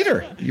just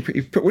Peter.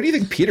 What do you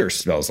think Peter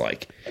smells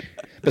like?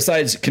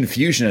 Besides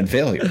confusion and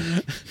failure.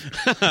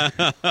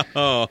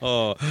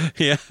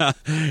 Yeah.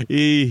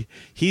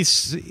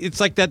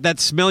 It's like that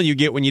smell you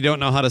get when you don't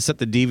know how to set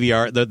the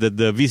DVR,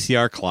 the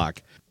VCR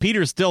clock.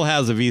 Peter still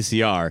has a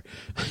VCR,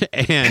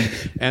 and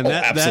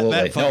absolutely.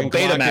 that fucking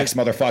Betamax,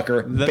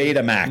 motherfucker.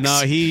 Betamax.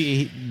 No,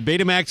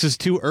 Betamax is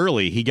too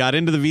early. He got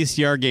into the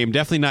VCR game,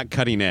 definitely not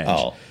cutting edge.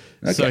 Oh.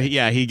 Okay. So,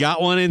 he got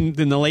one in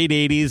the late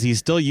 80s. He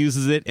still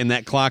uses it, and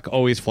that clock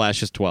always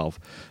flashes 12.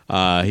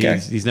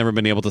 He's never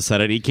been able to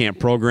set it. He can't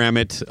program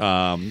it.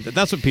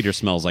 That's what Peter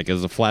smells like,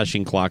 is a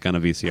flashing clock on a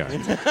VCR.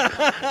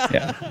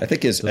 Yeah, I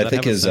think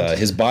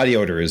his body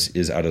odor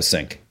is out of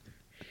sync.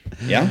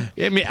 Yeah?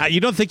 I mean,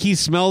 you don't think he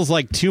smells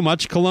like too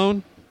much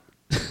cologne?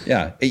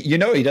 Yeah. He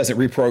doesn't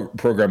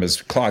reprogram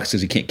his clocks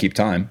because he can't keep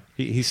time.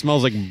 He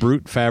smells like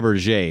Brute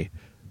Fabergé.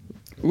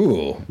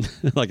 Ooh.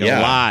 Like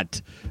a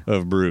lot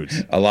of Brute.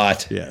 A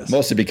lot. Yes.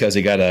 Mostly because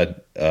he got you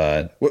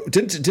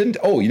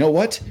know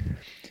what?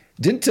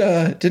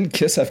 Didn't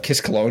Kiss have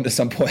Kiss cologne at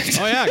some point?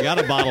 Oh yeah, I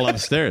got a bottle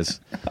upstairs.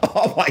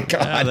 Oh my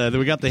God. Yeah,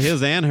 we got the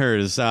his and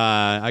hers.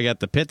 I got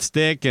the Pit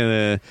Stick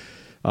and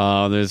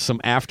There's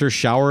some after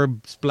shower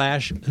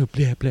splash.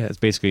 It's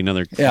basically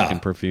another fucking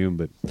perfume,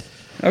 but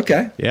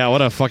okay. Yeah,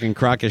 what a fucking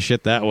crock of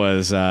shit that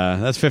was.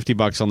 That's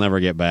 $50 I'll never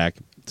get back.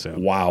 So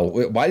wow,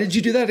 why did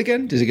you do that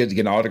again? Did you get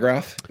an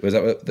autograph? Was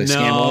that what the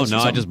scam was? No,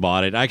 I just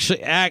bought it.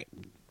 Actually,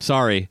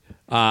 sorry,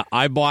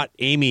 I bought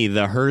Amy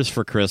the hers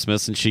for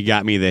Christmas, and she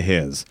got me the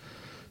his.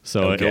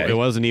 So it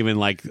wasn't even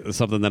like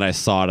something that I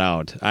sought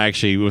out.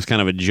 It was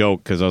kind of a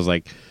joke because I was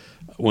like,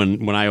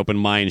 when I opened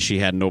mine, she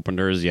hadn't opened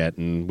hers yet,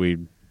 and we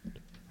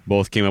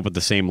both came up with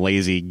the same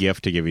lazy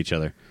gift to give each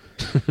other.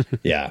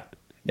 Yeah,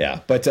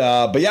 but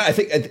yeah, I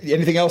think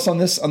anything else on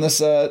this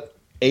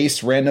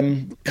Ace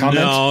random comment?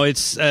 No,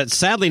 it's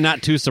sadly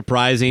not too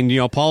surprising.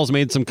 You know, Paul's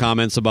made some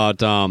comments about.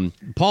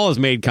 Paul has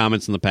made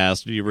comments in the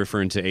past. You're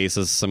referring to Ace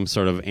as some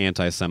sort of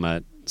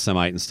anti-Semite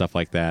and stuff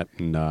like that,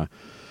 and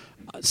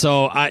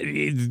so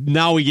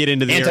now we get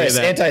into the area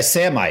that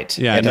anti-Samite.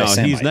 Yeah, no,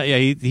 he's not. Yeah,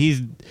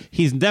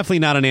 he's definitely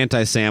not an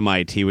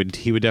anti-Samite. He would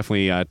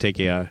definitely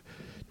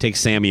take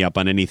Sammy up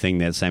on anything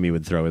that Sammy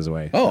would throw his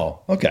way.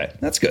 Oh, okay,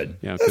 that's good.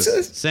 Yeah,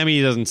 because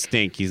Sammy doesn't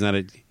stink. He's not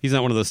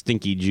one of those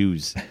stinky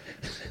Jews.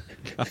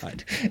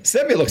 God.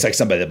 Sammy looks like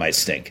somebody that might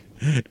stink.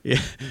 Yeah,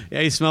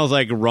 he smells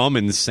like rum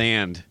and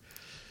sand.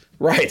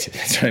 Right,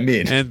 that's what I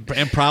mean.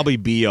 And probably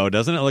BO.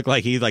 Doesn't it look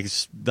like he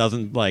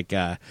doesn't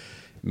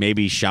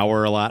maybe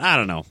shower a lot? I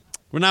don't know.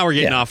 We're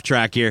getting off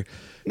track here.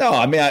 No,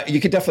 I mean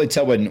you could definitely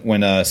tell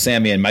when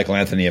Sammy and Michael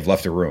Anthony have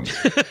left a room.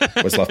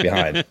 What's left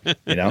behind?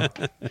 You know?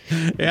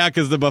 Yeah,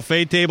 because the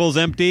buffet table's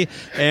empty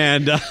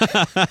and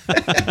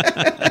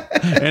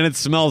and it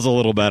smells a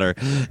little better.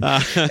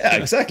 Yeah,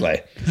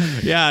 exactly.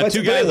 Yeah,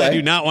 two guys I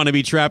do not want to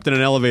be trapped in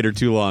an elevator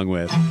too long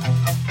with.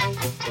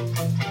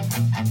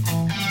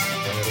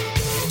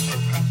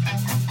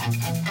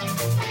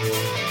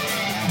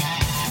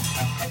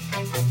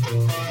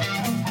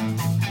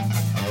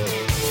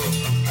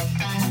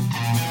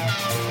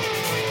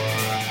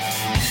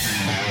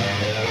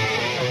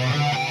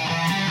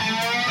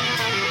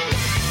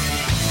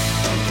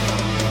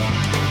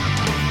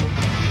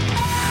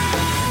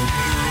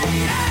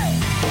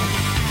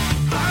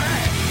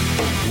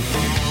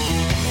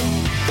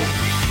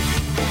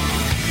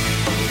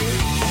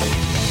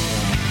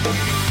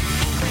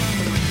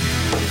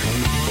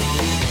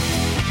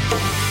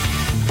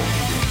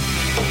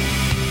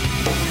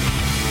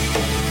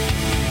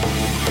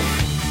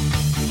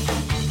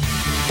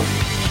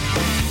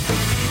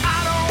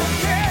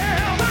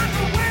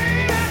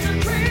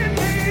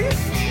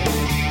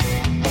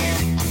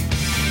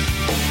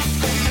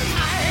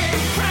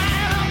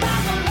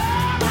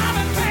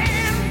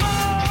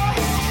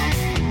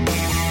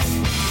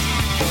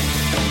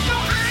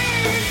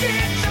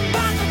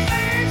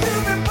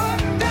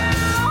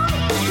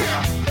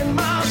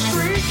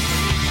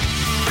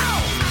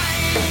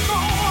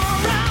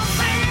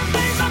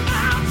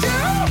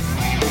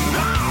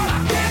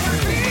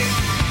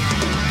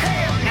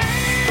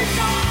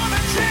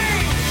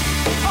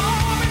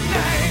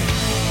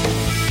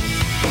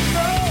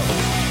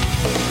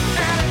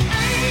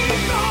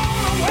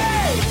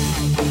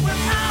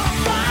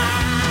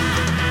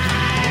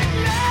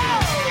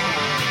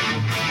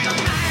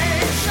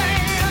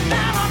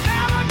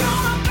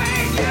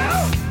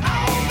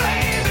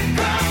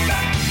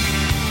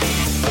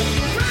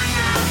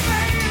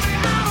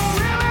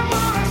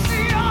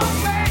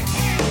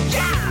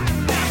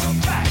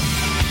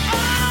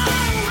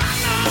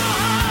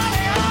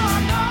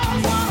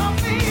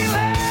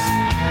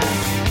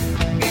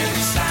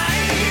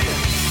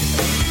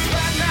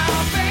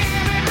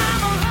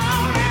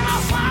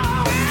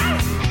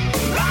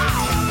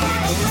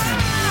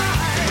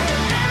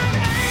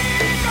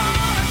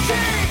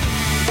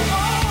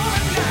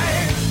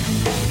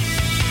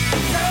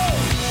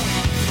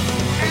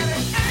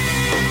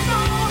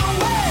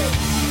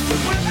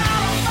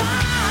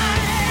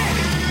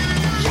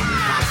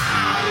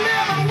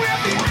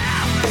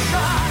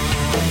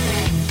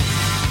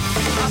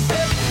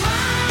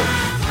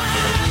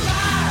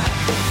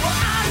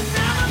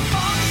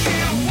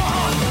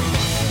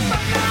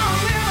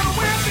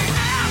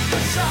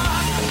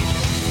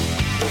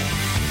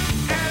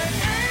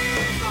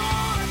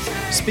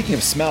 Speaking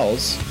of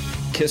smells,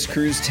 Kiss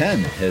Cruise 10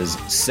 has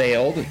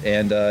sailed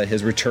and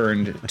has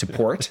returned to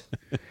port.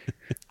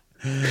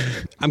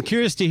 I'm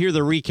curious to hear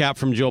the recap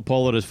from Joe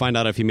Polo to find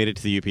out if he made it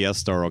to the UPS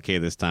store okay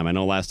this time. I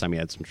know last time he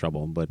had some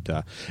trouble, but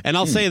and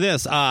I'll say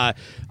this: I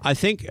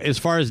think as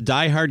far as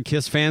diehard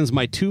Kiss fans,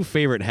 my two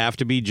favorite have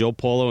to be Joe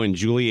Polo and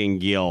Julian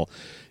Gill.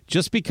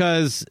 Just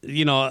because,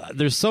 you know,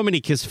 there's so many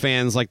Kiss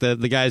fans, like the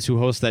guys who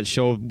host that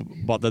show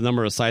about the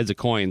number of sides of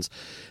coins,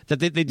 that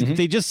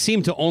they just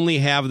seem to only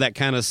have that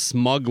kind of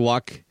smug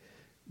luck.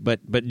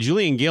 But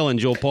Julian Gill and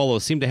Joe Polo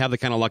seem to have the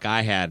kind of luck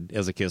I had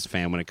as a Kiss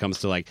fan when it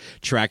comes to like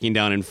tracking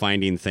down and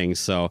finding things.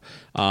 So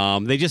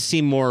they just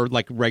seem more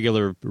like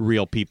regular,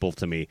 real people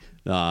to me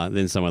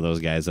than some of those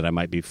guys that I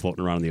might be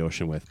floating around the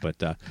ocean with.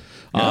 But okay.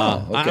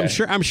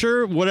 I'm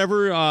sure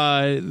whatever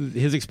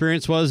his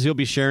experience was, he'll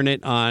be sharing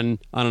it on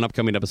an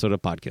upcoming episode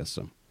of podcast.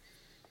 So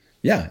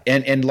yeah,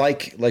 and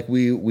like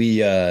we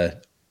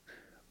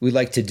we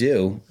like to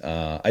do.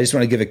 I just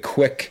want to give a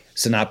quick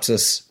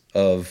synopsis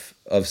of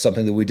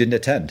something that we didn't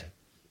attend.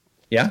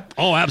 Yeah?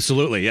 Oh,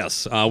 absolutely,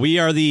 yes. We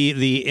are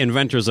the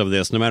inventors of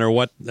this, no matter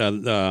what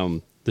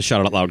the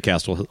Shout Out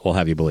Loudcast will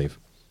have you believe.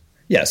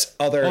 Yes.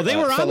 They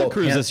were on the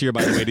cruise this year,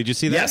 by the way. Did you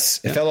see that? Yes.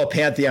 Yeah. Fellow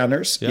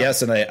Pantheoners. Yeah.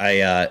 Yes. And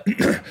I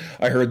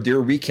heard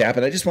their recap,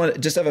 and I just want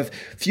to have a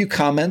few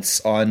comments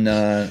on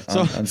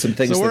some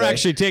things. So we're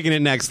actually taking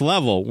it next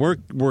level.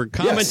 We're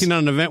commenting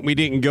on an event we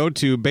didn't go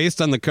to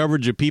based on the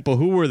coverage of people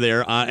who were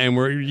there, and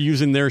we're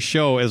using their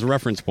show as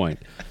reference point.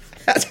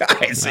 That's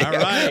right. All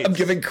right. I'm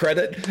giving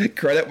credit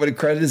when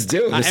credit is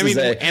due.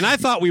 And I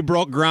thought we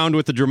broke ground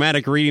with the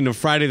dramatic reading of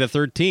Friday the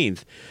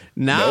 13th.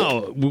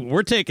 Now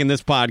we're taking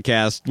this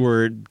podcast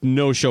where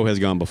no show has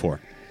gone before.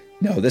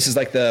 No, this is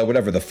like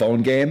the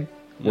phone game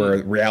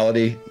where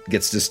reality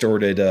gets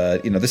distorted.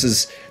 This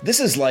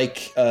is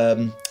like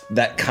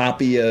that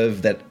copy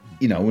of that.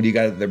 When you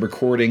got the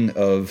recording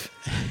of,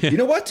 you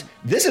know what?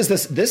 This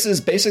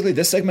is basically,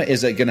 this segment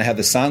is going to have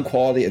the sound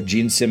quality of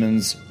Gene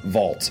Simmons'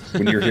 Vault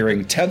when you're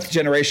hearing 10th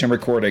generation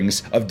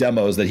recordings of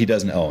demos that he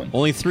doesn't own.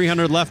 Only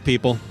 300 left,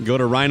 people. Go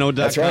to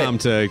rhino.com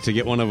to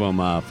get one of them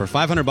for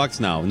 $500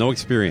 now. No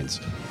experience.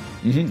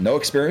 Mm-hmm. No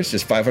experience,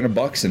 just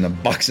 $500 and a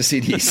box of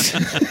CDs.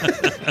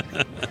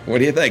 What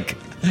do you think?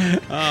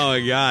 Oh my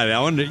God! I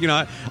wonder.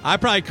 I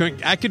probably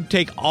couldn't. I could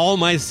take all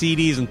my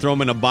CDs and throw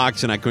them in a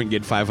box, and I couldn't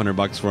get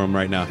 $500 for them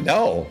right now.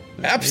 No,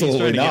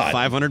 absolutely not. Get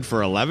 500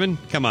 for 11?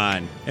 Come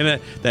on!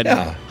 And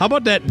how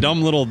about that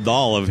dumb little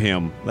doll of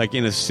him, like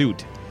in a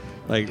suit?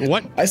 Like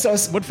what?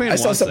 What fan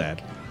wants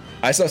that?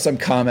 I saw some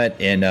comment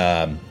in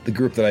the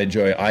group that I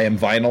enjoy, I Am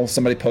Vinyl.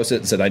 Somebody posted it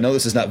and said, I know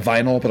this is not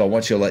vinyl, but I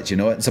want you to let you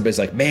know it. And somebody's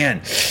like,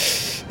 man,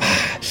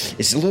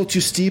 it's a little too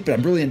steep, but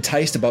I'm really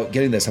enticed about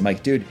getting this. I'm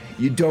like, dude,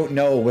 you don't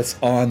know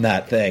what's on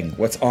that thing.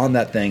 What's on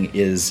that thing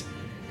is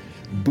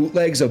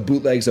bootlegs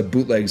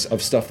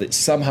of stuff that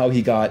somehow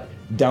he got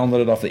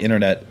downloaded off the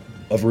internet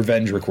of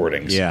revenge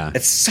recordings. Yeah.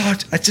 It's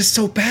just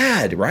so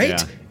bad,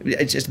 right? Yeah.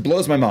 It just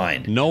blows my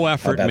mind. No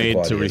effort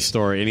made to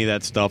restore any of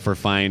that stuff or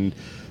find...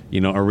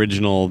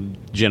 original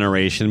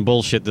generation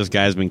bullshit. This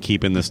guy's been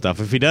keeping this stuff.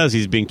 If he does,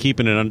 he's been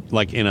keeping it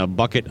like in a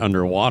bucket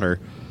underwater.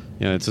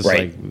 It's just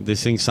like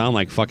these things sound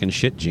like fucking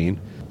shit, Gene.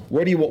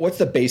 What's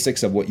the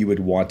basics of what you would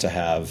want to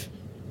have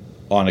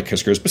on a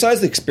Kiss cruise besides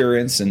the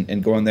experience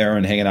and going there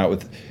and hanging out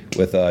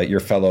with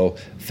your fellow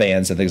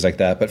fans and things like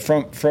that? But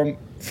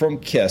from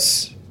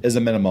Kiss as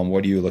a minimum,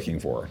 what are you looking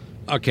for?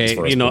 Okay,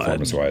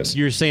 performance-wise,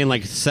 you're saying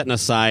like setting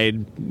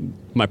aside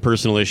my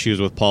personal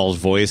issues with Paul's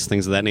voice,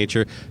 things of that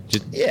nature.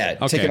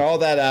 Taking all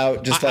that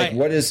out. Just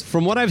what is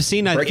from what I've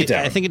seen, I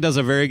think it does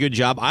a very good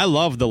job. I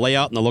love the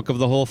layout and the look of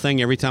the whole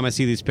thing. Every time I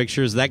see these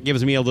pictures, that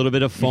gives me a little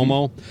bit of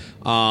FOMO.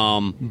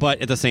 Mm-hmm.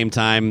 But at the same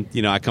time,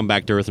 I come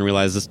back to earth and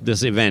realize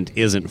this event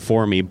isn't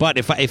for me. But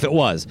if it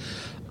was.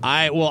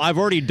 I've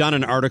already done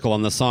an article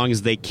on the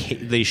songs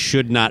they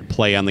should not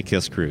play on the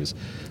Kiss cruise.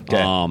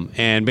 Okay.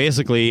 And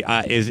basically,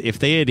 if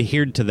they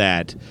adhered to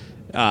that,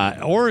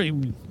 or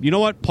you know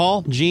what,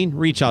 Paul, Gene,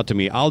 reach out to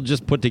me. I'll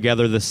just put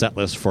together the set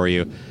list for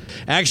you.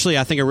 Actually,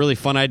 I think a really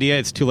fun idea,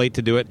 it's too late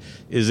to do it,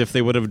 is if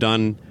they would have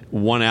done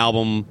one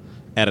album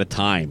at a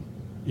time.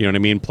 You know what I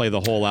mean? Play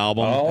the whole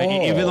album.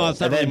 Even though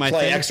it's not really my thing.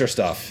 Play extra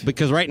stuff.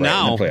 Because right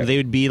now, they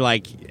would be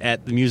like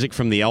at the music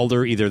from The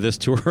Elder, either this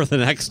tour or the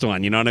next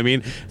one. You know what I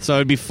mean? So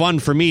it'd be fun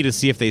for me to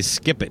see if they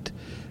skip it.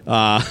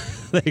 I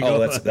see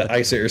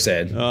what you're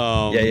saying.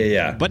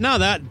 Yeah. But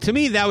no, to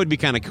me, that would be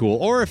kind of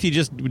cool. Or if you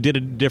just did a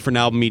different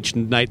album each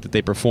night that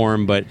they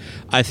perform. But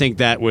I think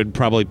that would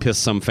probably piss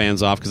some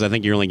fans off because I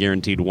think you're only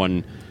guaranteed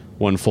one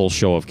full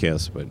show of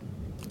Kiss. But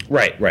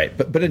right.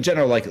 But in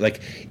general,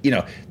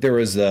 there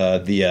was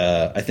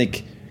I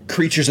think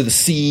Creatures of the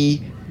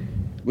Sea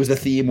was the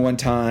theme one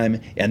time,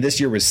 and this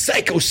year was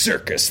Psycho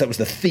Circus. That was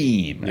the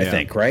theme, I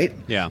think, right?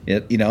 Yeah.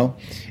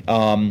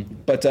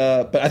 But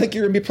I think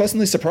you're going to be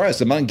pleasantly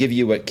surprised. I'm going to give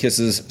you what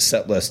Kiss's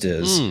set list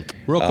is.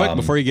 Real quick,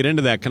 before you get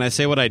into that, can I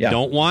say what I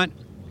don't want?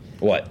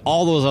 What?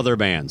 All those other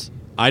bands.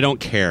 I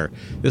don't care.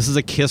 This is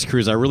a Kiss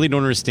cruise. I really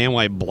don't understand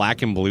why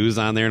Black and Blue's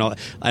on there and all.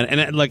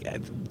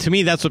 And to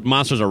me, that's what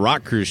Monsters of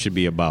Rock cruise should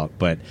be about.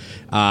 But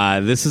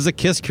this is a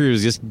Kiss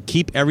cruise. Just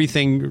keep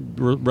everything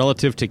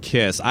relative to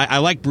Kiss. I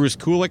like Bruce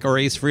Kulick or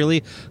Ace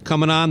Frehley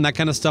coming on. That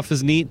kind of stuff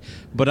is neat.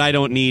 But I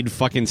don't need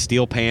fucking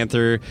Steel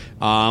Panther.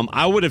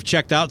 I would have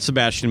checked out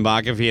Sebastian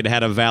Bach if he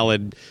had a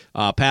valid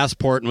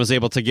passport and was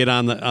able to get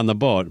on the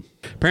boat.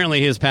 Apparently,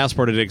 his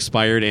passport had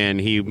expired and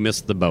he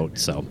missed the boat.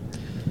 So.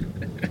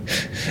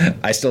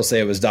 I still say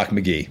it was Doc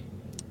McGee.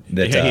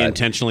 He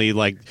intentionally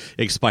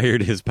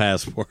expired his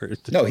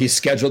passport. No, he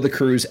scheduled the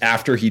cruise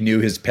after he knew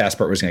his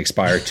passport was going to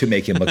expire to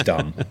make him look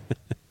dumb.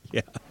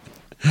 Yeah.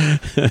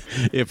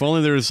 If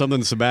only there was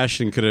something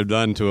Sebastian could have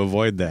done to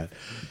avoid that.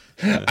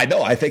 I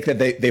know. I think that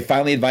they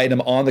finally invited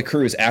him on the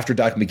cruise after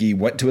Doc McGee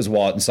went to his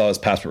wallet and saw his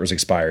passport was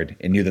expired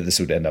and knew that this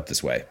would end up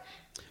this way.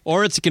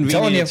 Or it's a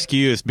convenient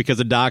excuse because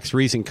of Doc's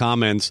recent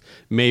comments,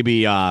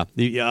 maybe a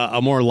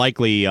more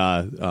likely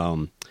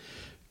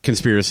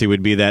conspiracy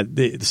would be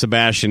that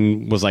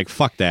Sebastian was like,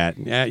 fuck that.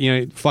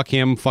 Fuck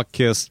him, fuck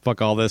Kiss,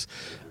 fuck all this.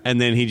 And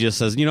then he just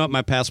says, you know what,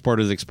 my passport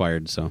is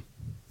expired. So,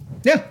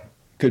 yeah,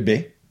 could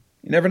be.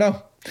 You never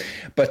know.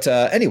 But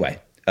anyway,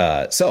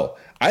 so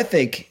I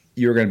think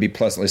you're going to be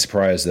pleasantly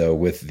surprised, though,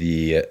 with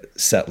the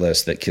set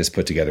list that Kiss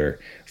put together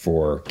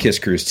for Kiss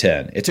Cruise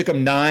 10. It took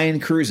them 9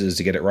 cruises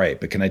to get it right.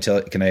 But I'm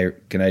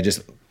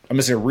just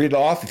going to read it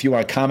off. If you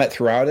want to comment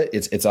throughout it,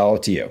 it's all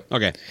up to you.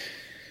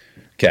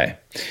 Okay.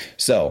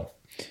 So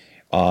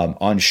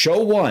on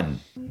show 1,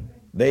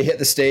 they hit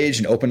the stage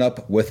and open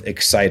up with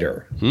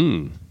Exciter.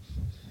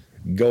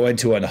 Go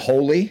into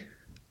Unholy,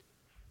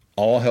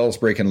 All Hell's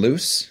Breaking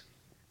Loose,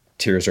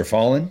 Tears Are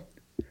Falling,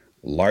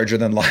 Larger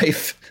Than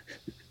Life,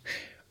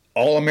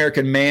 All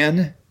American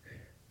Man,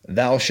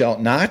 Thou Shalt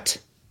Not,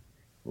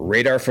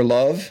 Radar for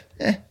Love,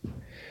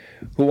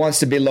 Who Wants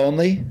to Be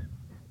Lonely,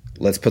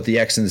 Let's Put the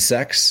X in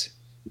Sex,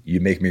 You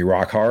Make Me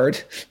Rock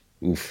Hard,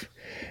 oof,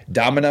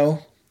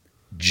 Domino,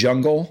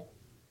 Jungle,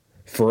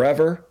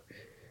 Forever,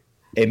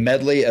 a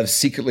medley of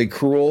Secretly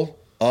Cruel,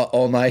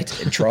 All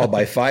Night, and Trial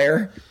by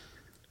Fire,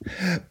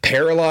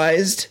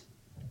 Paralyzed,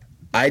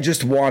 I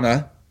Just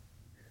Wanna,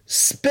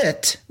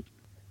 Spit,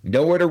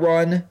 Nowhere to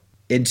Run,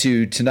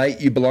 into Tonight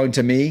You Belong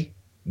to Me,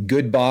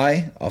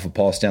 Goodbye, off of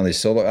Paul Stanley's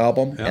solo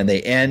album, and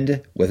they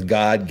end with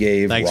God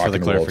Gave Thanks Rock for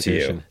the and Roll to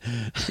You.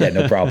 Yeah,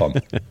 no problem.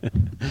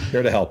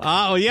 Here to help.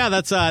 Oh yeah,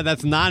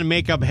 that's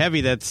non-makeup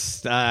heavy.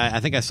 That's I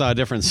think I saw a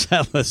different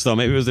set list, though.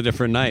 Maybe it was a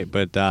different night,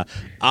 but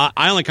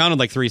I only counted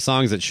like 3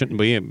 songs that shouldn't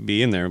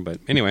be in there. But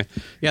anyway,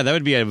 yeah, that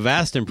would be a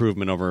vast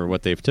improvement over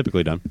what they've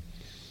typically done.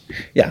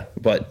 Yeah,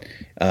 but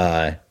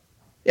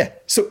yeah.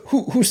 So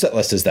whose set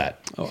list is that?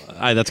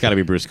 That's got to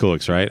be Bruce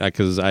Kulick's, right?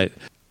 Because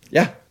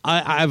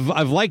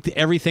I've liked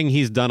everything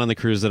he's done on the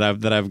cruise that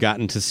I've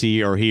gotten to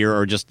see or hear,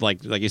 or just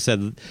like you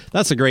said,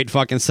 that's a great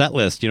fucking set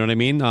list. You know what I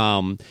mean?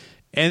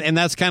 And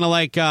that's kind of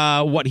like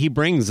what he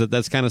brings.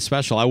 That's kind of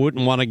special. I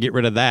wouldn't want to get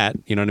rid of that.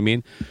 You know what I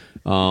mean?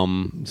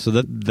 So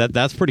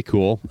that's pretty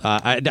cool.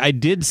 I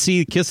did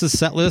see Kiss's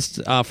set list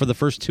for the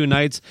first 2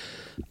 nights.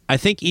 I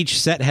think each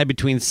set had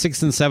between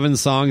 6 and 7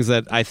 songs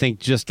that I think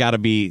just got to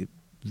be.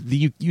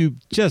 You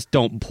just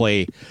don't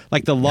play,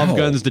 like the Love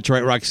Guns,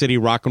 Detroit Rock City,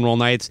 Rock and Roll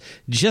Nights.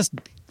 Just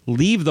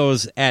leave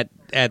those at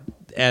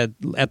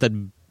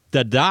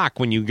the dock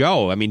when you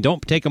go. I mean,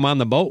 don't take them on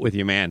the boat with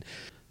you, man.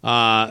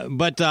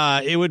 But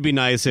it would be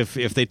nice if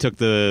they took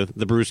the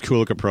Bruce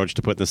Kulick approach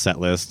to put in the set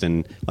list.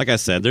 And like I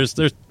said, there's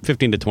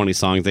 15 to 20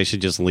 songs they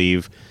should just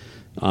leave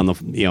on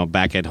the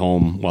back at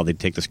home while they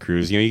take this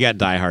cruise. You got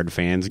diehard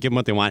fans, give them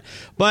what they want.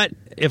 But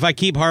if I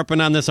keep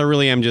harping on this, I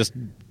really am just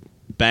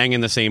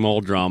banging the same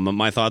old drum.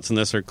 My thoughts on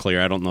this are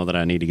clear. I don't know that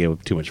I need to go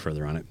too much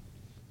further on it.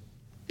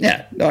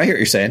 Yeah, no, I hear what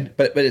you're saying,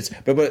 but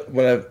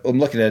what I'm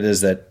looking at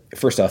is that,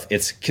 first off,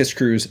 it's Kiss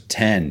Cruise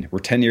 10. We're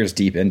 10 years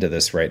deep into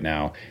this right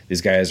now.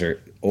 These guys are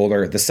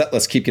older. The set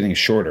lists keep getting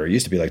shorter. It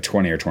used to be like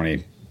 20 or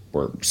 20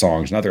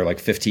 songs. Now they're like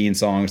 15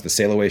 songs. The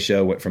Sail Away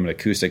show went from an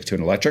acoustic to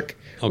an electric,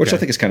 which I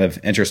think is kind of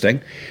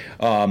interesting.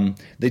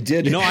 They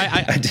did.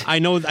 I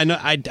know.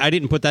 I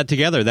didn't put that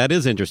together. That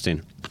is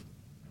interesting.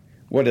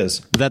 What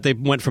is that? They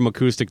went from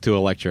acoustic to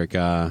electric.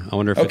 I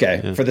wonder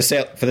if for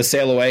the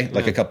Sail Away,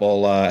 like a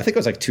couple. I think it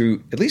was like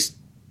 2. At least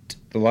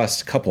the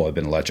last couple have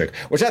been electric,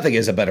 which I think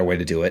is a better way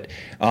to do it.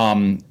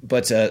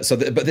 But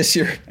this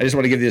year, I just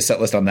want to give you a set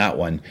list on that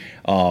one,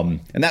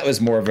 and that was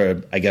more of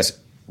a, I guess,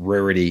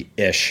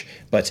 rarity-ish.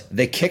 But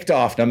they kicked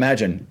off. Now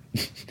imagine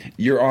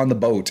you're on the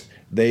boat.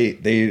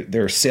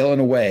 They're sailing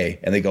away,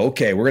 and they go,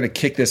 okay, we're going to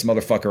kick this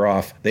motherfucker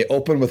off. They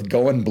open with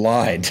Going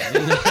Blind.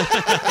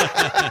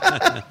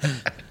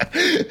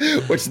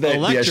 Which they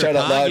electric, shout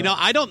out loud.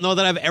 I don't know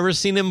that I've ever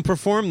seen him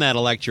perform that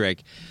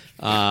electric.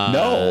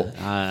 No.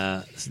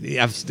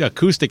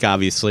 Acoustic,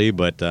 obviously,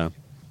 but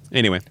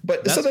anyway.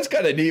 But so that's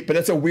kind of neat, but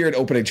it's a weird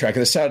opening track.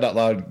 And the Shout Out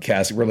Loud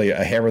cast really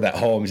hammer that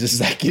home. It's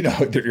just like,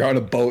 you're on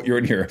a boat, you're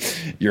in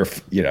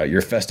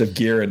your festive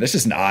gear, and this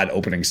is an odd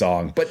opening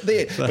song. But from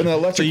the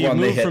electric so you one,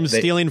 moved from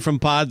stealing from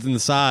Pods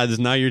and Sods,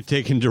 now you're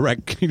taking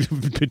direct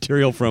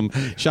material from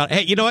Shout.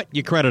 Hey, you know what?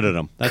 You credited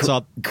them. That's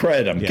all.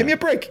 Credit them. Yeah. Give me a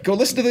break. Go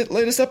listen to the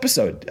latest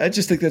episode. I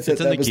just think that's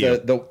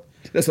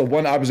the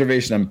one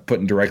observation I'm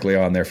putting directly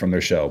on there from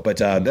their show. But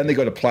then they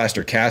go to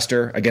Plaster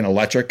Caster, again,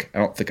 electric. I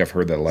don't think I've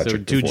heard that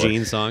electric before. 2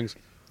 Gene songs.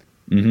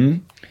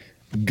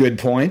 Mm-hmm. Good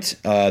point.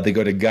 They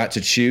go to Got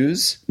to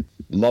Choose,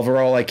 Love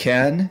Her All I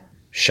Can,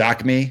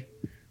 Shock Me,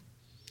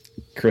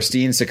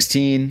 Christine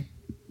 16,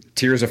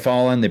 Tears Are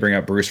Fallen. They bring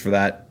out Bruce for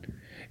that,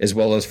 as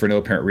well as For No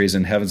Apparent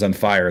Reason, Heaven's on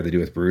Fire. They do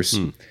with Bruce.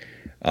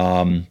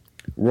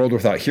 World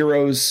Without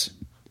Heroes,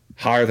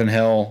 Higher Than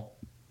Hell,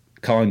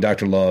 Calling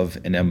Dr. Love,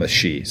 and Emma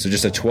She. So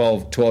just a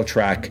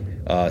 12-track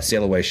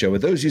Sail Away show.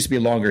 But those used to be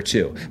longer,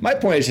 too. My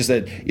point is just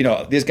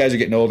that, these guys are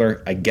getting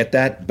older. I get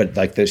that. But,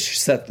 like, the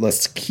set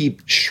lists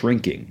keep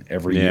shrinking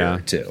every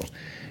year, too.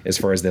 as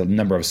far as the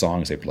number of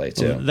songs they play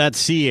too. That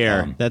sea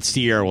air,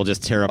 will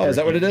just tear up. Is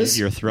that what it is?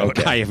 Your throat.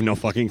 Okay. I have no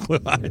fucking clue.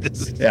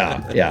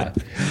 Yeah.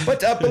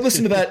 But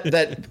listen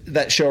to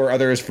that show or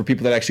others for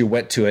people that actually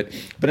went to it.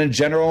 But in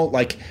general,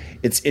 like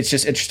it's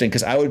just interesting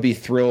because I would be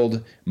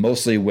thrilled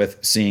mostly with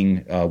seeing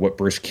what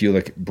Bruce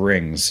Kulick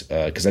brings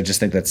because I just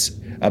think that's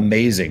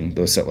amazing,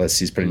 those set lists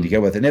he's putting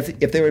together with. And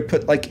if they would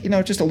put like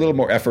just a little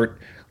more effort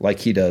like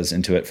he does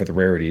into it for the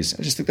rarities,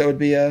 I just think that would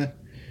be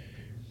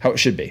how it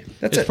should be.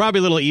 It's probably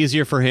a little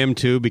easier for him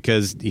too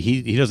because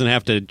he doesn't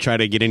have to try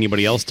to get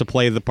anybody else to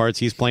play the parts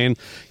he's playing.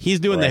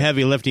 He's doing the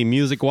heavy lifting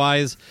music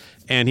wise,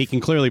 and he can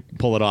clearly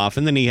pull it off.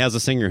 And then he has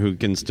a singer who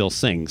can still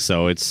sing,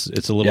 so it's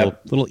a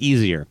little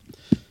easier.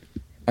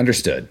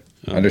 Understood.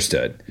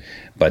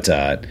 But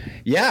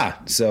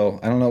so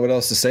I don't know what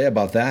else to say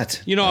about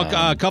that.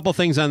 A couple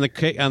things on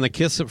the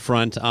Kiss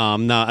front.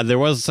 Now there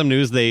was some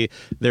news their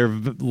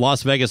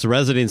Las Vegas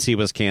residency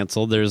was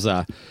canceled. There's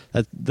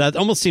that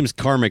almost seems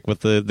karmic with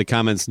the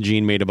comments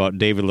Gene made about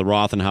David Lee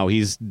Roth and how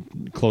he's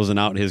closing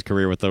out his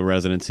career with the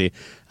residency.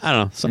 I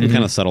don't know, something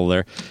kind of subtle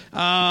there.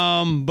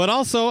 But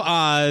also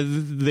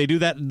they do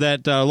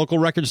that local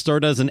record store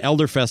does an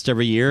Elderfest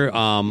every year.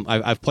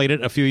 I've played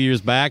it a few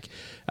years back.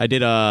 I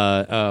did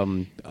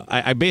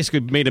I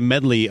basically made a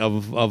medley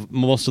of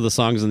most of the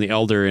songs in the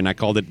Elder, and I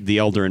called it the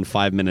Elder in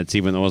 5 minutes,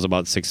 even though it was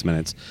about 6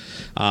 minutes.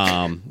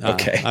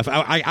 Okay.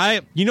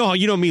 I you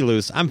know me,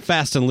 Loose. I'm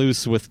fast and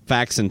loose with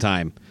facts and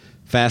time.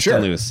 Fast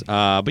and loose.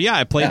 But yeah,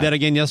 I played that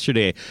again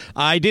yesterday.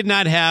 I did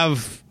not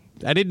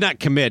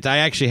commit. I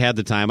actually had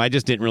the time. I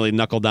just didn't really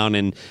knuckle down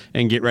and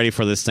get ready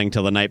for this thing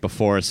till the night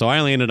before. So I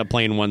only ended up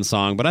playing one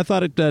song, but I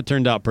thought it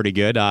turned out pretty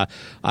good.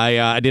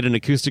 I did an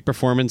acoustic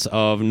performance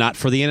of Not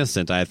for the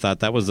Innocent. I thought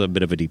that was a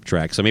bit of a deep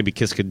track. So maybe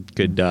Kiss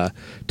could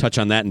touch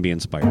on that and be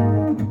inspired.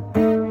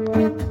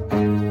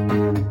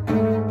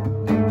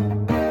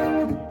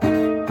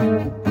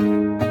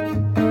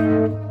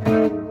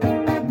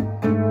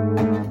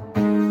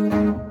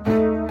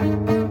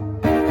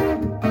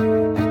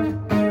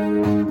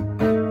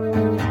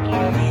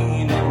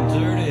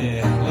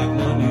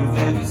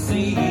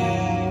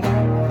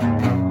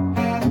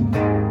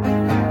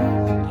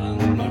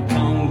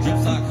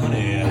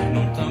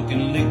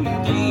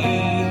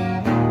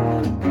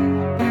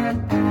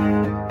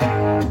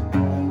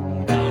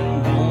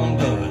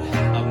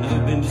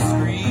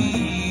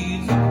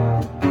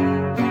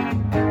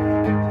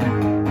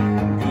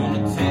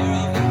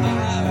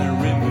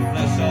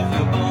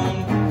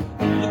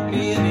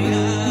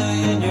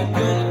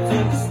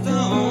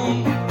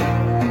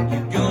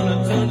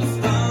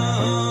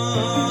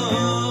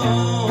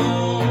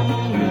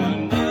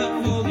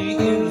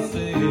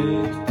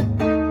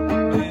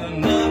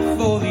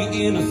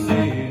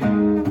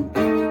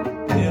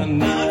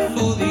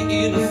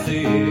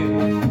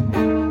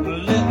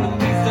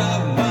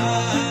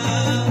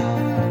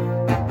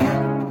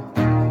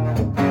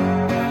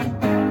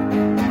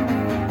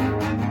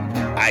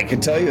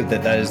 Tell you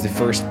that is the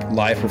first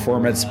live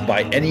performance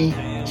by any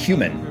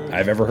human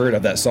I've ever heard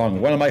of that song.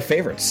 One of my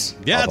favorites.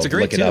 Yeah, it's a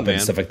great tune, look it up, man.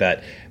 And stuff like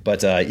that.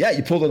 But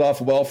you pulled it off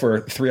well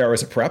for 3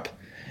 hours of prep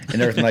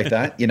and everything like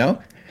that.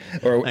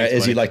 Or thanks,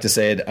 as buddy. you like to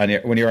say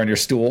it when you're on your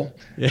stool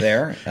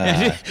there.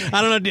 I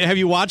don't know. Have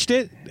you watched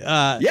it?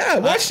 Yeah, I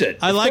watched it.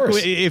 I like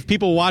if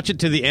people watch it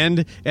to the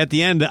end. At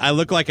the end, I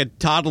look like a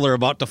toddler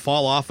about to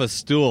fall off a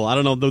stool. I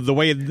don't know the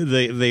way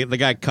the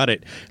guy cut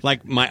it.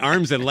 Like my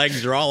arms and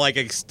legs are all like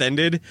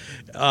extended.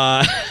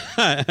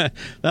 That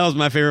was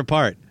my favorite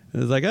part. It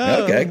was like,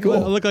 okay, cool.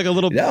 I look like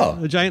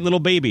a giant little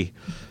baby.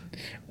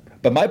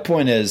 But my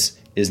point is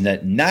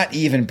that not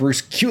even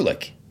Bruce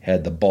Kulick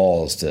had the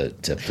balls to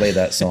play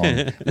that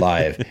song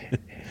live.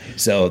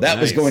 So that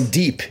was going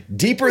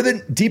deeper than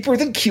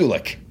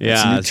Kulick.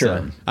 Yeah, that's a new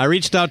term. I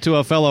reached out to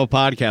a fellow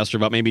podcaster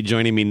about maybe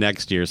joining me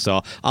next year,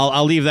 so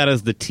I'll leave that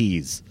as the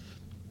tease.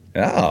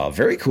 Oh,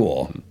 very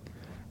cool.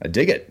 I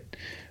dig it.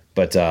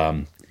 But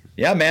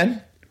yeah,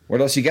 man,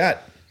 what else you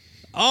got?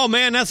 Oh,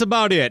 man, that's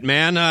about it,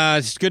 man.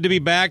 It's good to be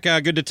back.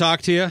 Good to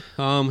talk to you.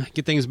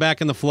 Get things back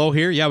in the flow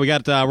here. Yeah,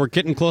 we're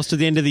getting close to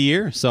the end of the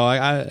year, so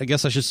I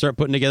guess I should start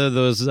putting together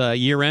those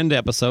year-end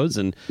episodes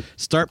and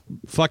start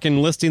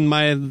fucking listing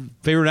my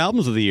favorite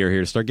albums of the year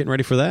here. Start getting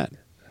ready for that.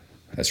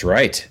 That's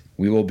right.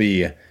 We will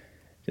be.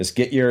 Just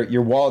get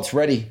your wallets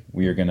ready.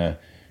 We are going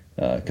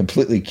to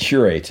completely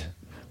curate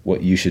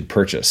what you should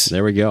purchase.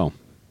 There we go.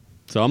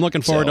 So I'm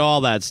looking forward to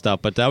all that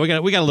stuff, but we got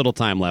a little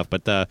time left,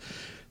 but.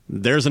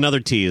 There's another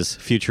tease.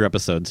 Future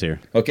episodes here.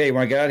 Okay, you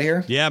want to get out of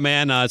here? Yeah,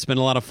 man. It's been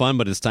a lot of fun,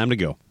 but it's time to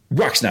go.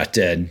 Rock's not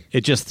dead.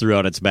 It just threw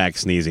out its back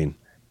sneezing.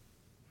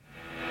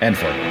 And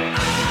for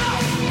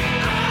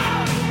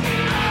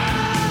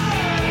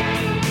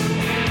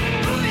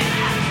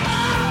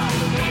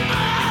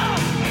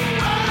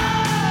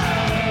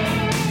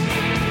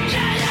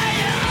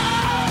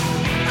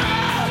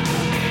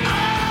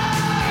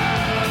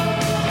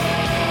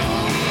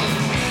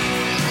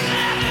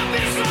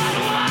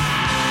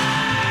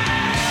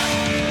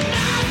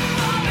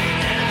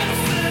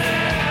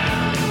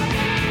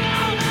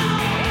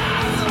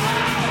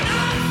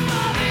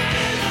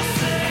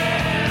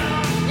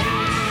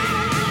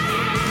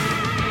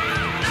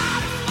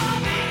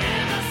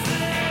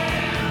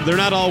they're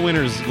not all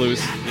winners,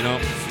 Luce. You know,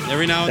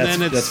 every now and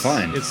then that's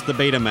fine. It's the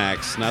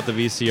Betamax, not the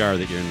VCR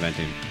that you're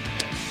inventing.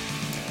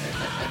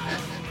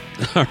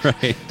 All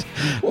right.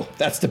 Well,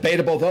 that's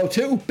debatable though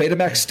too.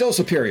 Betamax still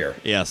superior.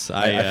 Yes,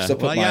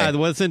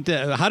 wasn't.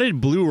 How did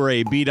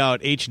Blu-ray beat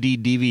out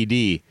HD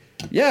DVD?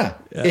 Yeah,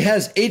 it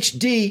has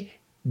HD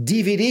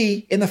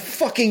DVD in the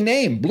fucking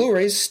name.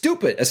 Blu-ray's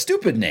stupid. A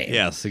stupid name.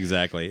 Yes,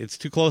 exactly. It's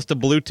too close to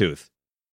Bluetooth.